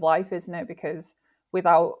gift of life, isn't it? Because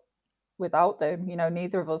without them,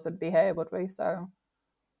 neither of us would be here, would we? So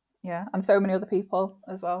yeah, and so many other people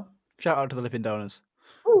as well. Shout out to the living donors.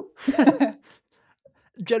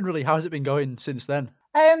 Generally, how's it been going since then?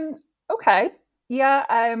 Okay,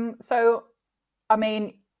 yeah. So, I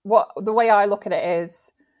mean, the way I look at it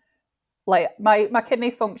is, like, my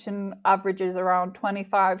kidney function averages around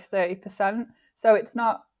 25-30%. So it's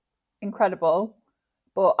not incredible,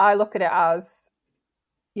 but I look at it as,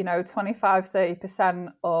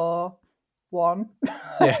 25-30% or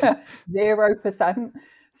 0%.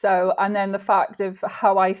 So, and then the fact of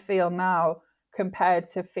how I feel now compared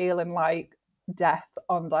to feeling like death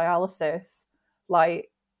on dialysis, like,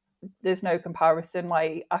 there's no comparison.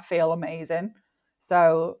 Like, I feel amazing.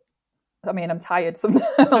 So, I mean, I'm tired sometimes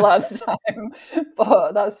a lot of the time,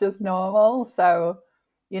 but that's just normal. So,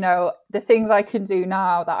 the things I can do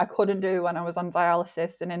now that I couldn't do when I was on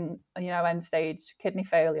dialysis and in, end stage kidney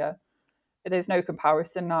failure, there's no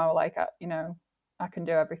comparison now. Like, I can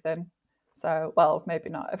do everything. So, well, maybe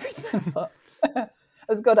not everything, but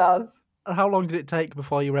as good as. And how long did it take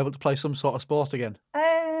before you were able to play some sort of sport again?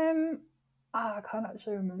 I can't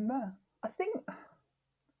actually remember. I think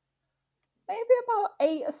maybe about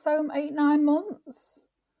 8-9 months.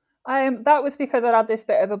 That was because I'd had this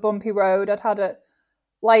bit of a bumpy road. I'd had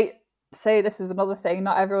say this is another thing,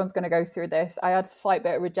 not everyone's going to go through this. I had a slight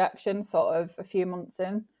bit of rejection sort of a few months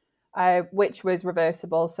in, which was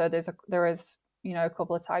reversible. So there is a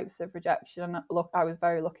couple of types of rejection. Look, I was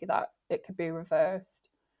very lucky that it could be reversed.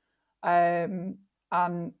 And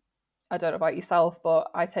I don't know about yourself,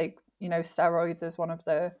 but I take, steroids as one of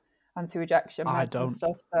the anti-rejection meds and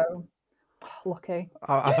stuff. So lucky.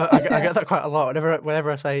 I get that quite a lot. Whenever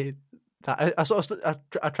I say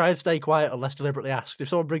I try and stay quiet unless deliberately asked. If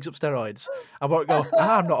someone brings up steroids, I won't go,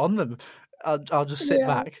 I'm not on them. I'll just sit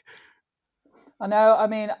back. I know. I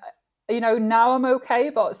mean, now I'm okay,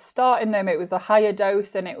 but starting them, it was a higher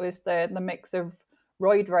dose, and it was the mix of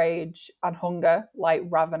roid rage and hunger, like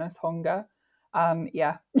ravenous hunger.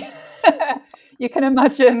 Yeah, you can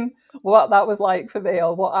imagine what that was like for me,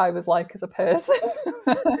 or what I was like as a person.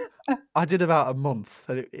 I did about a month.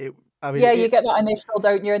 And you get that initial,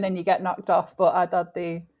 don't you? And then you get knocked off. But I'd had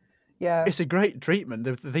it's a great treatment.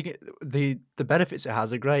 The benefits it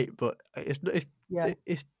has are great, but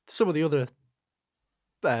it's some of the other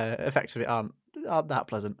effects of it aren't that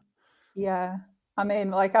pleasant. Yeah, I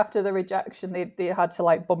mean, like after the rejection, they had to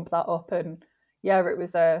like bump that up, and it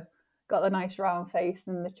was got the nice round face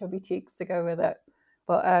and the chubby cheeks to go with it.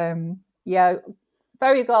 But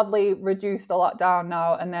very gladly reduced a lot down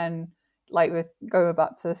now, and then like we're going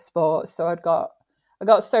back to sports. So I got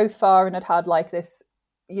so far, and I'd had like this,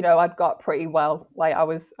 I'd got pretty well. Like I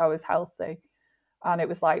was healthy, and it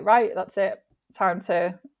was like, right, that's it, time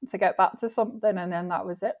to get back to something. And then that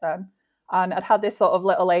was it then. And I'd had this sort of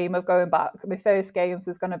little aim of going back. My first games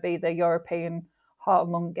was going to be the European Heart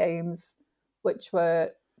and Lung Games, which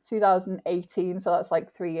were 2018. So that's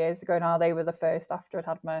like 3 years ago now. They were the first after I'd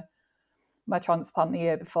had my transplant the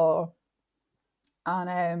year before.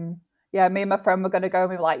 And me and my friend were going to go, and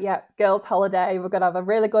we were like, girls' holiday. We're going to have a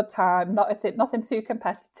really good time. Nothing too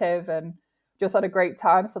competitive, and just had a great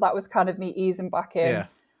time. So that was kind of me easing back in. Yeah.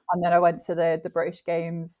 And then I went to the British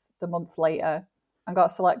Games the month later and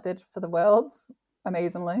got selected for the Worlds,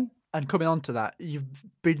 amazingly. And coming on to that, you've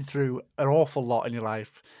been through an awful lot in your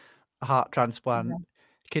life. Heart transplant,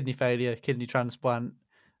 kidney failure, kidney transplant,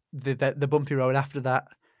 the bumpy road after that.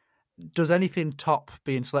 Does anything top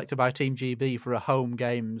being selected by Team GB for a home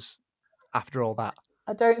games after all that?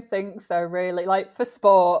 I don't think so, really. Like for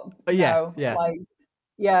sport, no.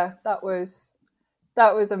 That was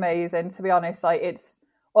amazing, to be honest. Like it's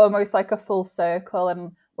almost like a full circle,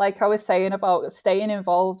 and like I was saying about staying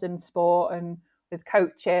involved in sport and with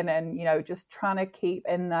coaching, and just trying to keep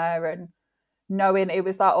in there, and knowing it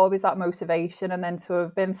was always that motivation, and then to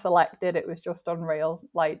have been selected, it was just unreal.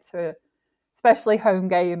 Like especially home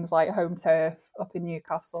games, like home turf up in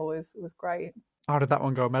Newcastle was great. How did that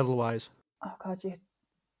one go medal wise? Oh God, you're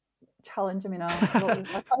challenging me now. I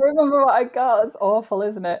can't remember what I got. It's awful,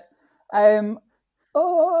 isn't it? I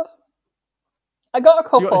got a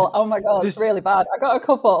couple. Oh my God, it's really bad. I got a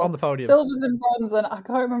couple on the podium, silvers and bronze, and I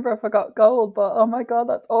can't remember if I got gold. But oh my God,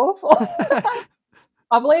 that's awful.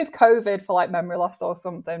 I believe COVID for like memory loss or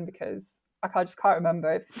something, because I just can't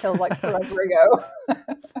remember. It feels like forever ago.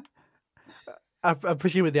 I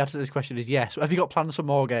presume the answer to this question is yes. Have you got plans for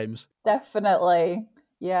more games? Definitely.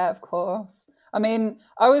 Yeah, of course. I mean,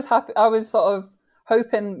 I was happy. I was sort of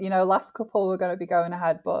hoping, last couple were going to be going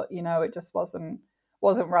ahead, but it just wasn't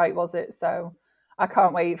right, was it? So I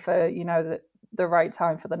can't wait for the right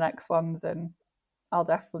time for the next ones, and I'll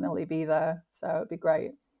definitely be there. So it'd be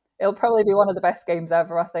great. It'll probably be one of the best games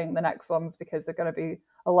ever, I think, the next ones, because they're going to be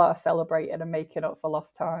a lot of celebrating and making up for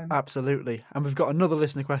lost time. Absolutely. And we've got another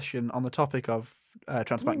listener question on the topic of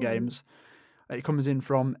transplant games. It comes in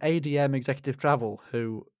from ADM Executive Travel,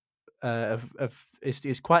 who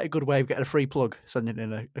is quite a good way of getting a free plug, sending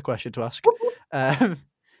in a question to ask. At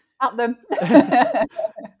them.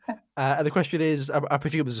 And the question is, I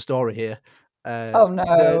presume there's a story here. Oh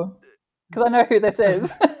no, because I know who this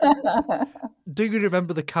is. Do you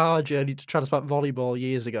remember the car journey to transplant volleyball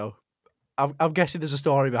years ago? I'm guessing there's a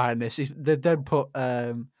story behind this. They then put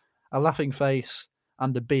a laughing face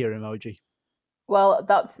and a beer emoji. Well,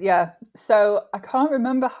 so I can't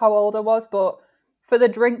remember how old I was, but for the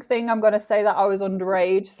drink thing, I'm going to say that I was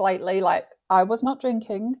underage slightly. Like, I was not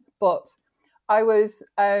drinking, but I was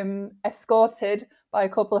escorted by a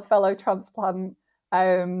couple of fellow transplant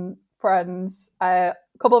friends, a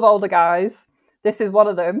couple of older guys. This is one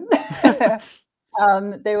of them.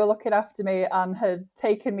 And they were looking after me and had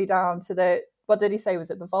taken me down to what did he say? Was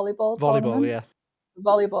it the volleyball? Volleyball, yeah.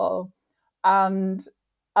 Volleyball. And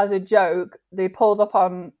as a joke, they pulled up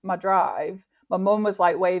on my drive. My mum was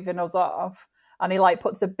like waving us off, and he like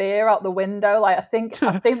puts a beer out the window. Like I think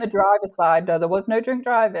the driver's side, no, there was no drink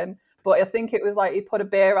driving, but I think it was like he put a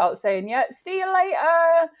beer out saying, "Yeah, see you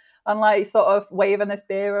later," and like sort of waving this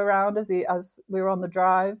beer around as we were on the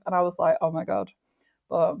drive. And I was like, oh my God.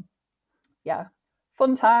 But yeah,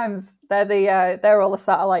 fun times. They're all the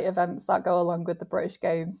satellite events that go along with the British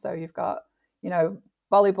Games. So you've got,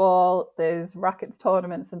 volleyball, there's rackets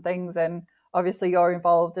tournaments and things, and obviously you're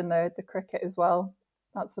involved in the cricket as well.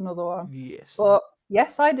 That's another one. Yes. But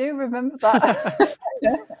yes, I do remember that.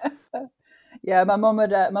 Yeah, my mum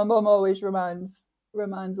always reminds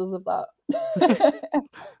us of that.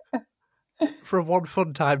 From one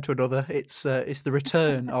fun time to another, it's the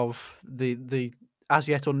return of the as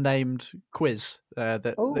yet unnamed quiz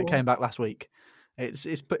that came back last week.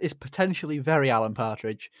 It's potentially very Alan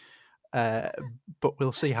Partridge, but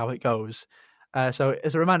we'll see how it goes. So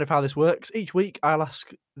as a reminder of how this works, each week I'll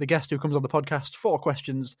ask the guest who comes on the podcast 4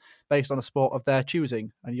 questions based on a sport of their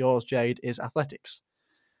choosing, and yours, Jade, is athletics.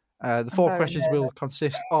 The 4 questions will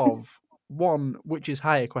consist of 1 which is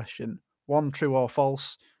higher question, 1 true or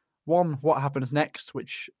false, 1 what happens next,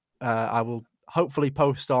 which I will hopefully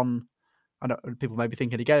post on. I know people may be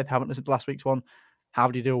thinking again if they haven't listened to last week's one. How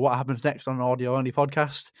do you do what happens next on an audio-only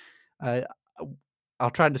podcast? I'll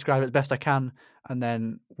try and describe it as best I can, and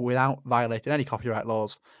then without violating any copyright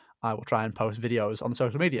laws, I will try and post videos on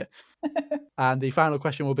social media. And the final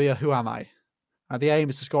question will be a who am I? And the aim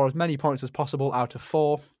is to score as many points as possible out of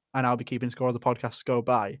 4, and I'll be keeping score as the podcasts go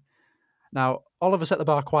by. Now, Oliver set the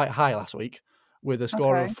bar quite high last week with a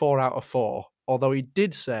score of 4 out of 4, although he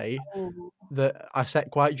did say that I set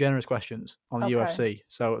quite generous questions on the UFC.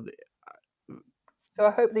 So I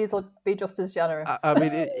hope these will be just as generous. I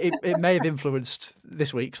mean, it may have influenced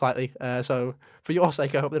this week slightly. So for your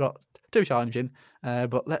sake, I hope they're not too challenging.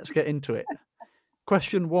 But let's get into it.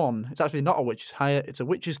 Question 1. It's actually not a which is higher. It's a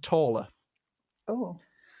which is taller. Oh.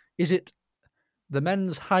 Is it the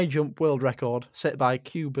men's high jump world record set by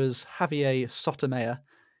Cuba's Javier Sotomayor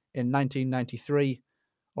in 1993,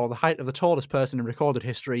 or the height of the tallest person in recorded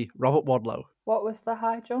history, Robert Wadlow? What was the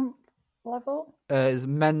high jump level? Is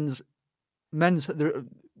men's there,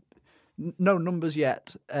 no numbers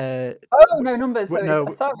yet. No numbers.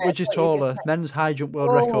 Sorry, which is taller, men's high jump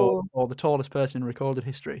world record or the tallest person in recorded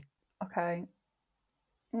history? Okay.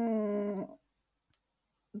 The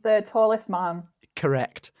tallest man.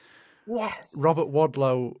 Correct. Yes. Robert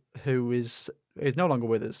Wadlow, who is no longer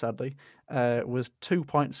with us, sadly, was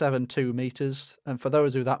 2.72 metres. And for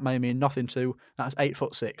those who that may mean nothing to, that's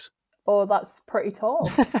 8'6". Oh, that's pretty tall.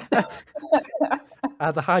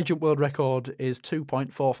 The high jump world record is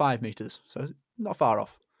 2.45 metres, so not far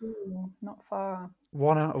off. Ooh, not far.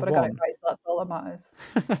 1 out of 1. But I got it right, so that's all that matters.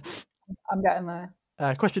 I'm getting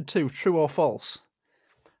there. Question 2, true or false?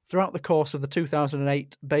 Throughout the course of the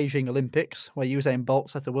 2008 Beijing Olympics, where Usain Bolt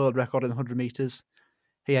set a world record in the 100 metres,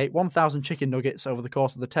 he ate 1,000 chicken nuggets over the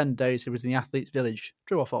course of the 10 days he was in the athlete's village.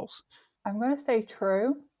 True or false? I'm going to say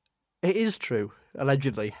true. It is true,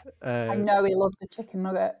 allegedly. I know he loves a chicken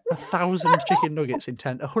nugget. 1,000 chicken nuggets in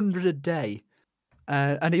 100 a day.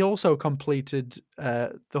 And he also completed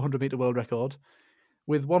the 100-metre world record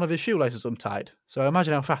with one of his shoelaces untied. So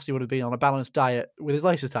imagine how fast he would have been on a balanced diet with his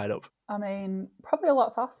laces tied up. I mean, probably a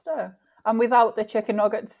lot faster. And without the chicken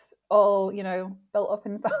nuggets all, built up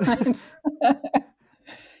inside.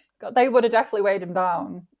 God, they would have definitely weighed him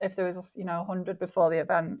down if there was, 100 before the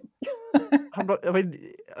event.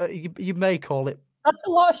 You may call it... That's a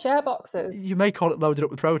lot of share boxes. You may call it loaded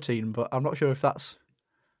up with protein, but I'm not sure if that's...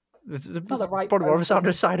 It's not the right probably more of a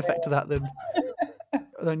side effect to that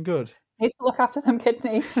than good. Needs to look after them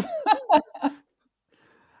kidneys.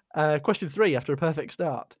 Question 3, after a perfect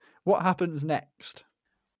start. What happens next?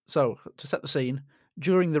 So, to set the scene,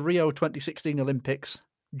 during the Rio 2016 Olympics,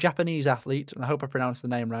 Japanese athlete, and I hope I pronounced the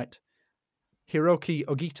name right, Hiroki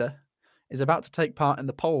Ogita, is about to take part in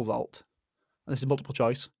the pole vault. And this is multiple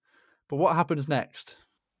choice. But what happens next?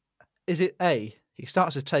 Is it A, he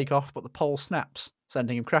starts his takeoff, but the pole snaps,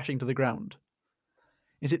 sending him crashing to the ground?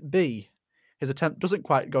 Is it B, his attempt doesn't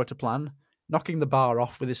quite go to plan, knocking the bar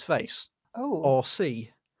off with his face? Oh. Or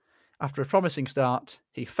C, after a promising start,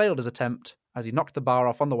 he failed his attempt as he knocked the bar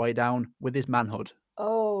off on the way down with his manhood?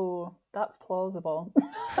 Oh, that's plausible.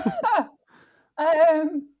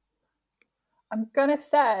 I'm going to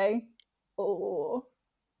say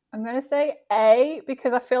A,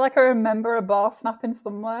 because I feel like I remember a bar snapping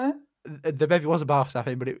somewhere. There maybe was a bar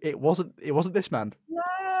snapping, but it wasn't this man.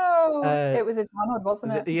 No, it was his manhood,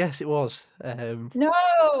 wasn't it? Yes, it was.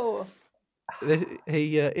 No.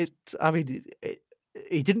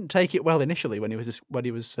 He didn't take it well initially when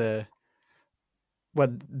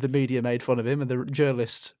the media made fun of him and the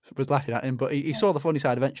journalist was laughing at him, but he saw the funny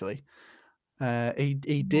side eventually.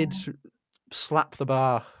 He did slap the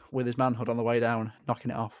bar with his manhood on the way down,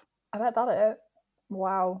 knocking it off. I bet that it.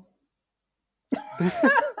 Wow.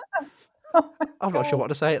 I'm not sure what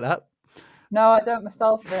to say at that. No, I don't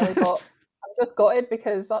myself really, but I'm just gutted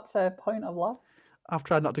because that's a point I've lost. I've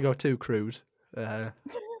tried not to go too crude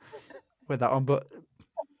with that one, but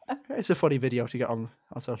it's a funny video to get on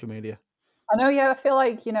social media. I know, yeah. I feel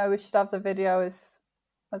like we should have the video as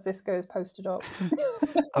this goes posted up.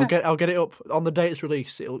 I'll get it up on the day it's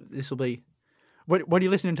released. This will be When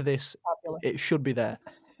you're listening to this, Fabulous. it should be there.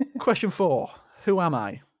 Question 4. Who am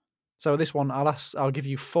I? So this one, I'll give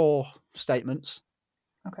you 4 statements.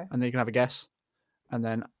 Okay. And then you can have a guess. And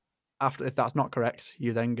then if that's not correct,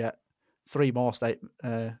 you then get 3 more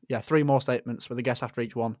statements with a guess after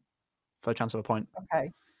each one for a chance of a point.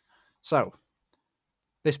 Okay. So,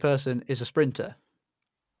 this person is a sprinter.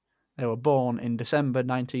 They were born in December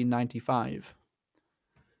 1995.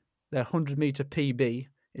 Their 100-metre PB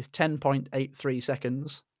is 10.83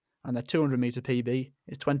 seconds, and their 200-metre PB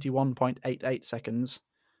is 21.88 seconds.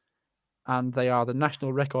 And they are the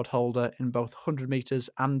national record holder in both 100 metres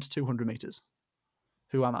and 200 metres.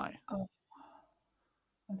 Who am I? Oh,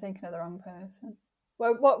 I'm thinking of the wrong person.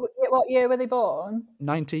 Well, what year were they born?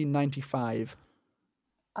 1995.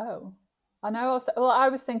 Oh, I know. I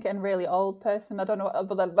was thinking really old person. I don't know,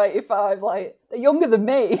 but then 95, like they're younger than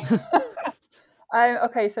me.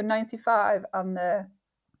 Okay, so 95, and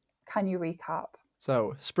can you recap?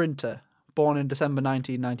 So, sprinter, born in December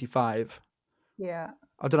 1995. Yeah.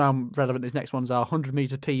 I don't know how relevant these next ones are.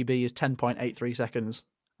 100-metre PB is 10.83 seconds,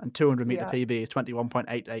 and 200-metre PB is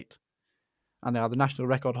 21.88. And they are the national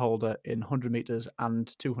record holder in 100 metres and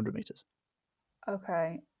 200 metres.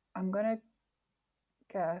 Okay, I'm going to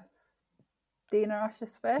guess Dina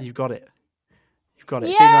Asher-Smith. You've got it. It's Yeah!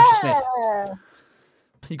 Dina Asher-Smith.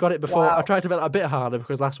 You got it before. Wow. I tried to make that a bit harder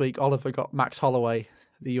because last week Oliver got Max Holloway,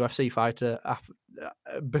 the UFC fighter,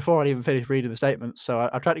 before I even finished reading the statements. So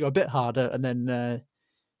I tried to go a bit harder and then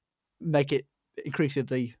make it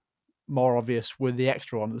increasingly more obvious with the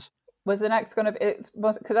extra ones. Was the next going to be...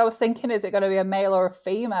 Because I was thinking, is it going to be a male or a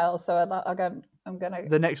female? So I'm going to...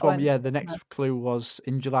 The next one, the next clue was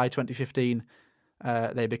in July 2015,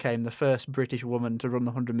 they became the first British woman to run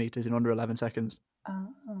the 100 metres in under 11 seconds. Oh.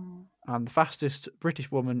 And the fastest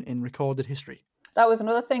British woman in recorded history. That was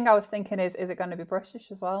another thing I was thinking, is it going to be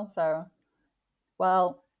British as well? So,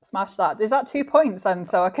 well, smash that. Is that 2 points then?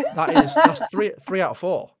 So I can... That's three out of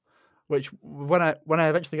 4, which when I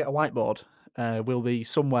eventually get a whiteboard, will be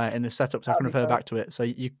somewhere in the setup so I can refer back to it. So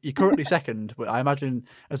you're currently second, but I imagine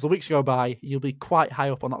as the weeks go by, you'll be quite high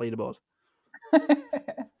up on that leaderboard.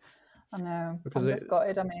 I know. I'm just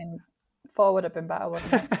gutted. I mean, 4 would have been better,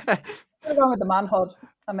 wouldn't it? What's wrong with the manhood?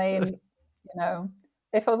 I mean,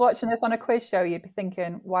 if I was watching this on a quiz show, you'd be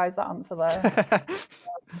thinking, why is that answer there?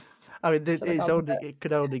 I mean, it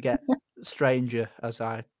could only get stranger as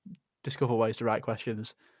I discover ways to write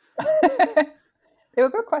questions. They were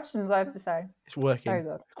good questions, I have to say. It's working. Very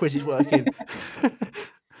good. The quiz is working.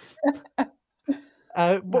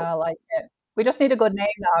 I like it. We just need a good name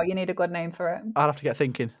now. You need a good name for it. I'll have to get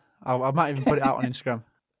thinking. I might even put it out on Instagram.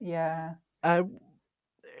 Yeah.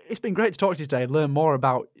 It's been great to talk to you today and learn more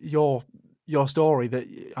about your story that,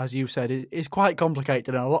 as you've said, is quite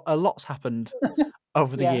complicated and a lot's happened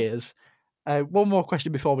over the years. One more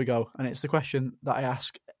question before we go, and it's the question that I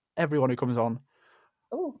ask everyone who comes on.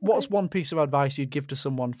 Ooh, okay. What's one piece of advice you'd give to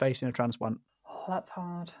someone facing a transplant? Oh, that's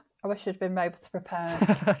hard. I wish I'd been able to prepare.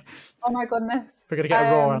 Oh my goodness. We're going to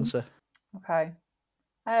get a raw answer. Okay.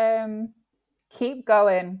 Keep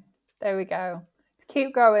going. There we go.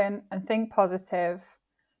 Keep going and think positive.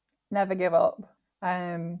 Never give up.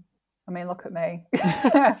 I mean, look at me.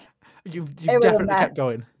 You've definitely kept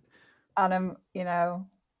going. And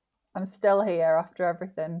I'm still here after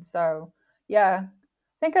everything. So yeah,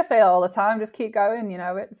 I think I say it all the time. Just keep going. It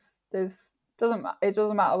doesn't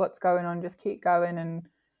matter what's going on. Just keep going and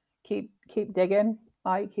keep digging.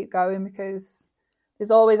 Like, keep going, because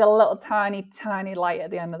there's always a little tiny light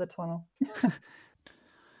at the end of the tunnel.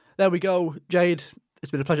 There we go, Jade.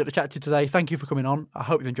 It's been a pleasure to chat to you today. Thank you for coming on. I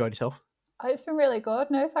hope you've enjoyed yourself. It's been really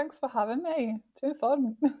good. No, thanks for having me. It's been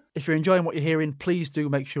fun. If you're enjoying what you're hearing, please do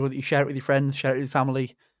make sure that you share it with your friends, share it with your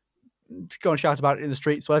family. Go and shout about it in the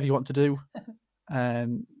streets, whatever you want to do.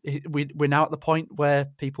 We're now at the point where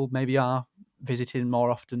people maybe are visiting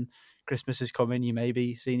more often. Christmas is coming. You may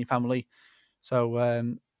be seeing your family. So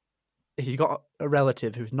if you've got a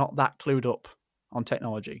relative who's not that clued up on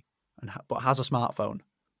technology but has a smartphone,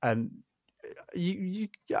 and you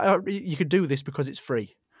could do this because it's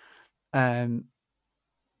free.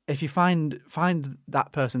 If you find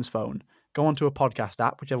that person's phone, go onto a podcast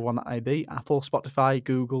app, whichever one that may be, Apple, Spotify,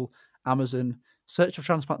 Google, Amazon, search for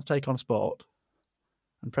Transplants Take on Sport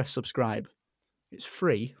and press subscribe. It's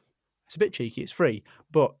free. It's a bit cheeky, it's free,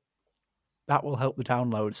 but that will help the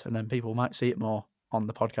downloads, and then people might see it more on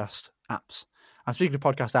the podcast apps. And speaking of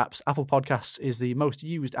podcast apps, Apple Podcasts is the most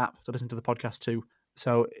used app to listen to the podcast to,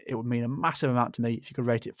 so it would mean a massive amount to me if you could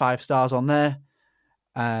rate it 5 stars on there,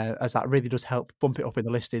 as that really does help bump it up in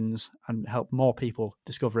the listings and help more people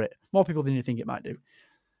discover it, more people than you think it might do.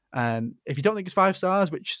 If you don't think it's 5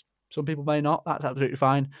 stars, which Some people may not. That's absolutely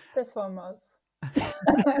fine. This one was.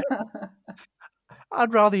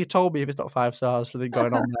 I'd rather you told me if it's not 5 stars than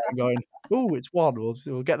going on there and going, "Ooh, it's 1.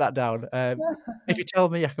 We'll get that down." If you tell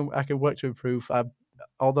me, I can work to improve.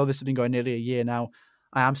 Although this has been going nearly a year now,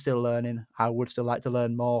 I am still learning. I would still like to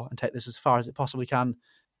learn more and take this as far as it possibly can.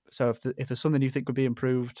 So if there's something you think could be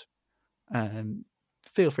improved,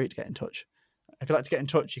 feel free to get in touch. If you'd like to get in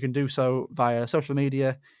touch, you can do so via social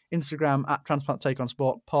media: Instagram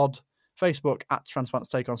 @TransplantTakeOnSportPod, Facebook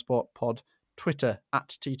 @TransplantTakeOnSportPod, Twitter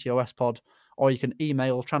 @TTOSPod, or you can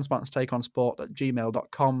email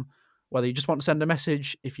transplanttstakeonsport@gmail.com. Whether you just want to send a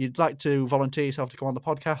message, if you'd like to volunteer yourself to come on the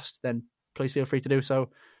podcast, then please feel free to do so.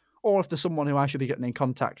 Or if there's someone who I should be getting in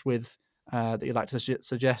contact with that you'd like to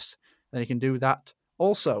suggest, then you can do that.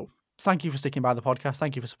 Also, thank you for sticking by the podcast.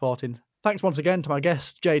 Thank you for supporting. Thanks once again to my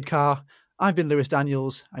guest, Jade Carr. I've been Lewis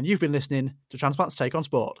Daniels, and you've been listening to Transplant's Take on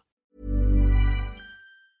Sport.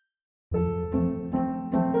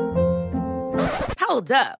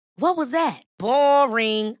 Hold up. What was that?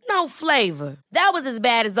 Boring. No flavor. That was as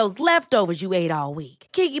bad as those leftovers you ate all week.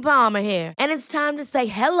 Keke Palmer here, and it's time to say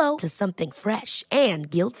hello to something fresh and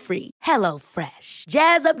guilt-free. Hello Fresh.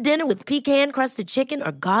 Jazz up dinner with pecan-crusted chicken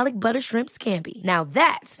or garlic butter shrimp scampi. Now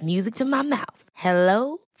that's music to my mouth.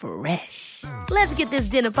 Hello Fresh. Let's get this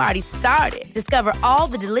dinner party started. Discover all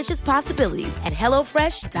the delicious possibilities at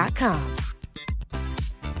HelloFresh.com.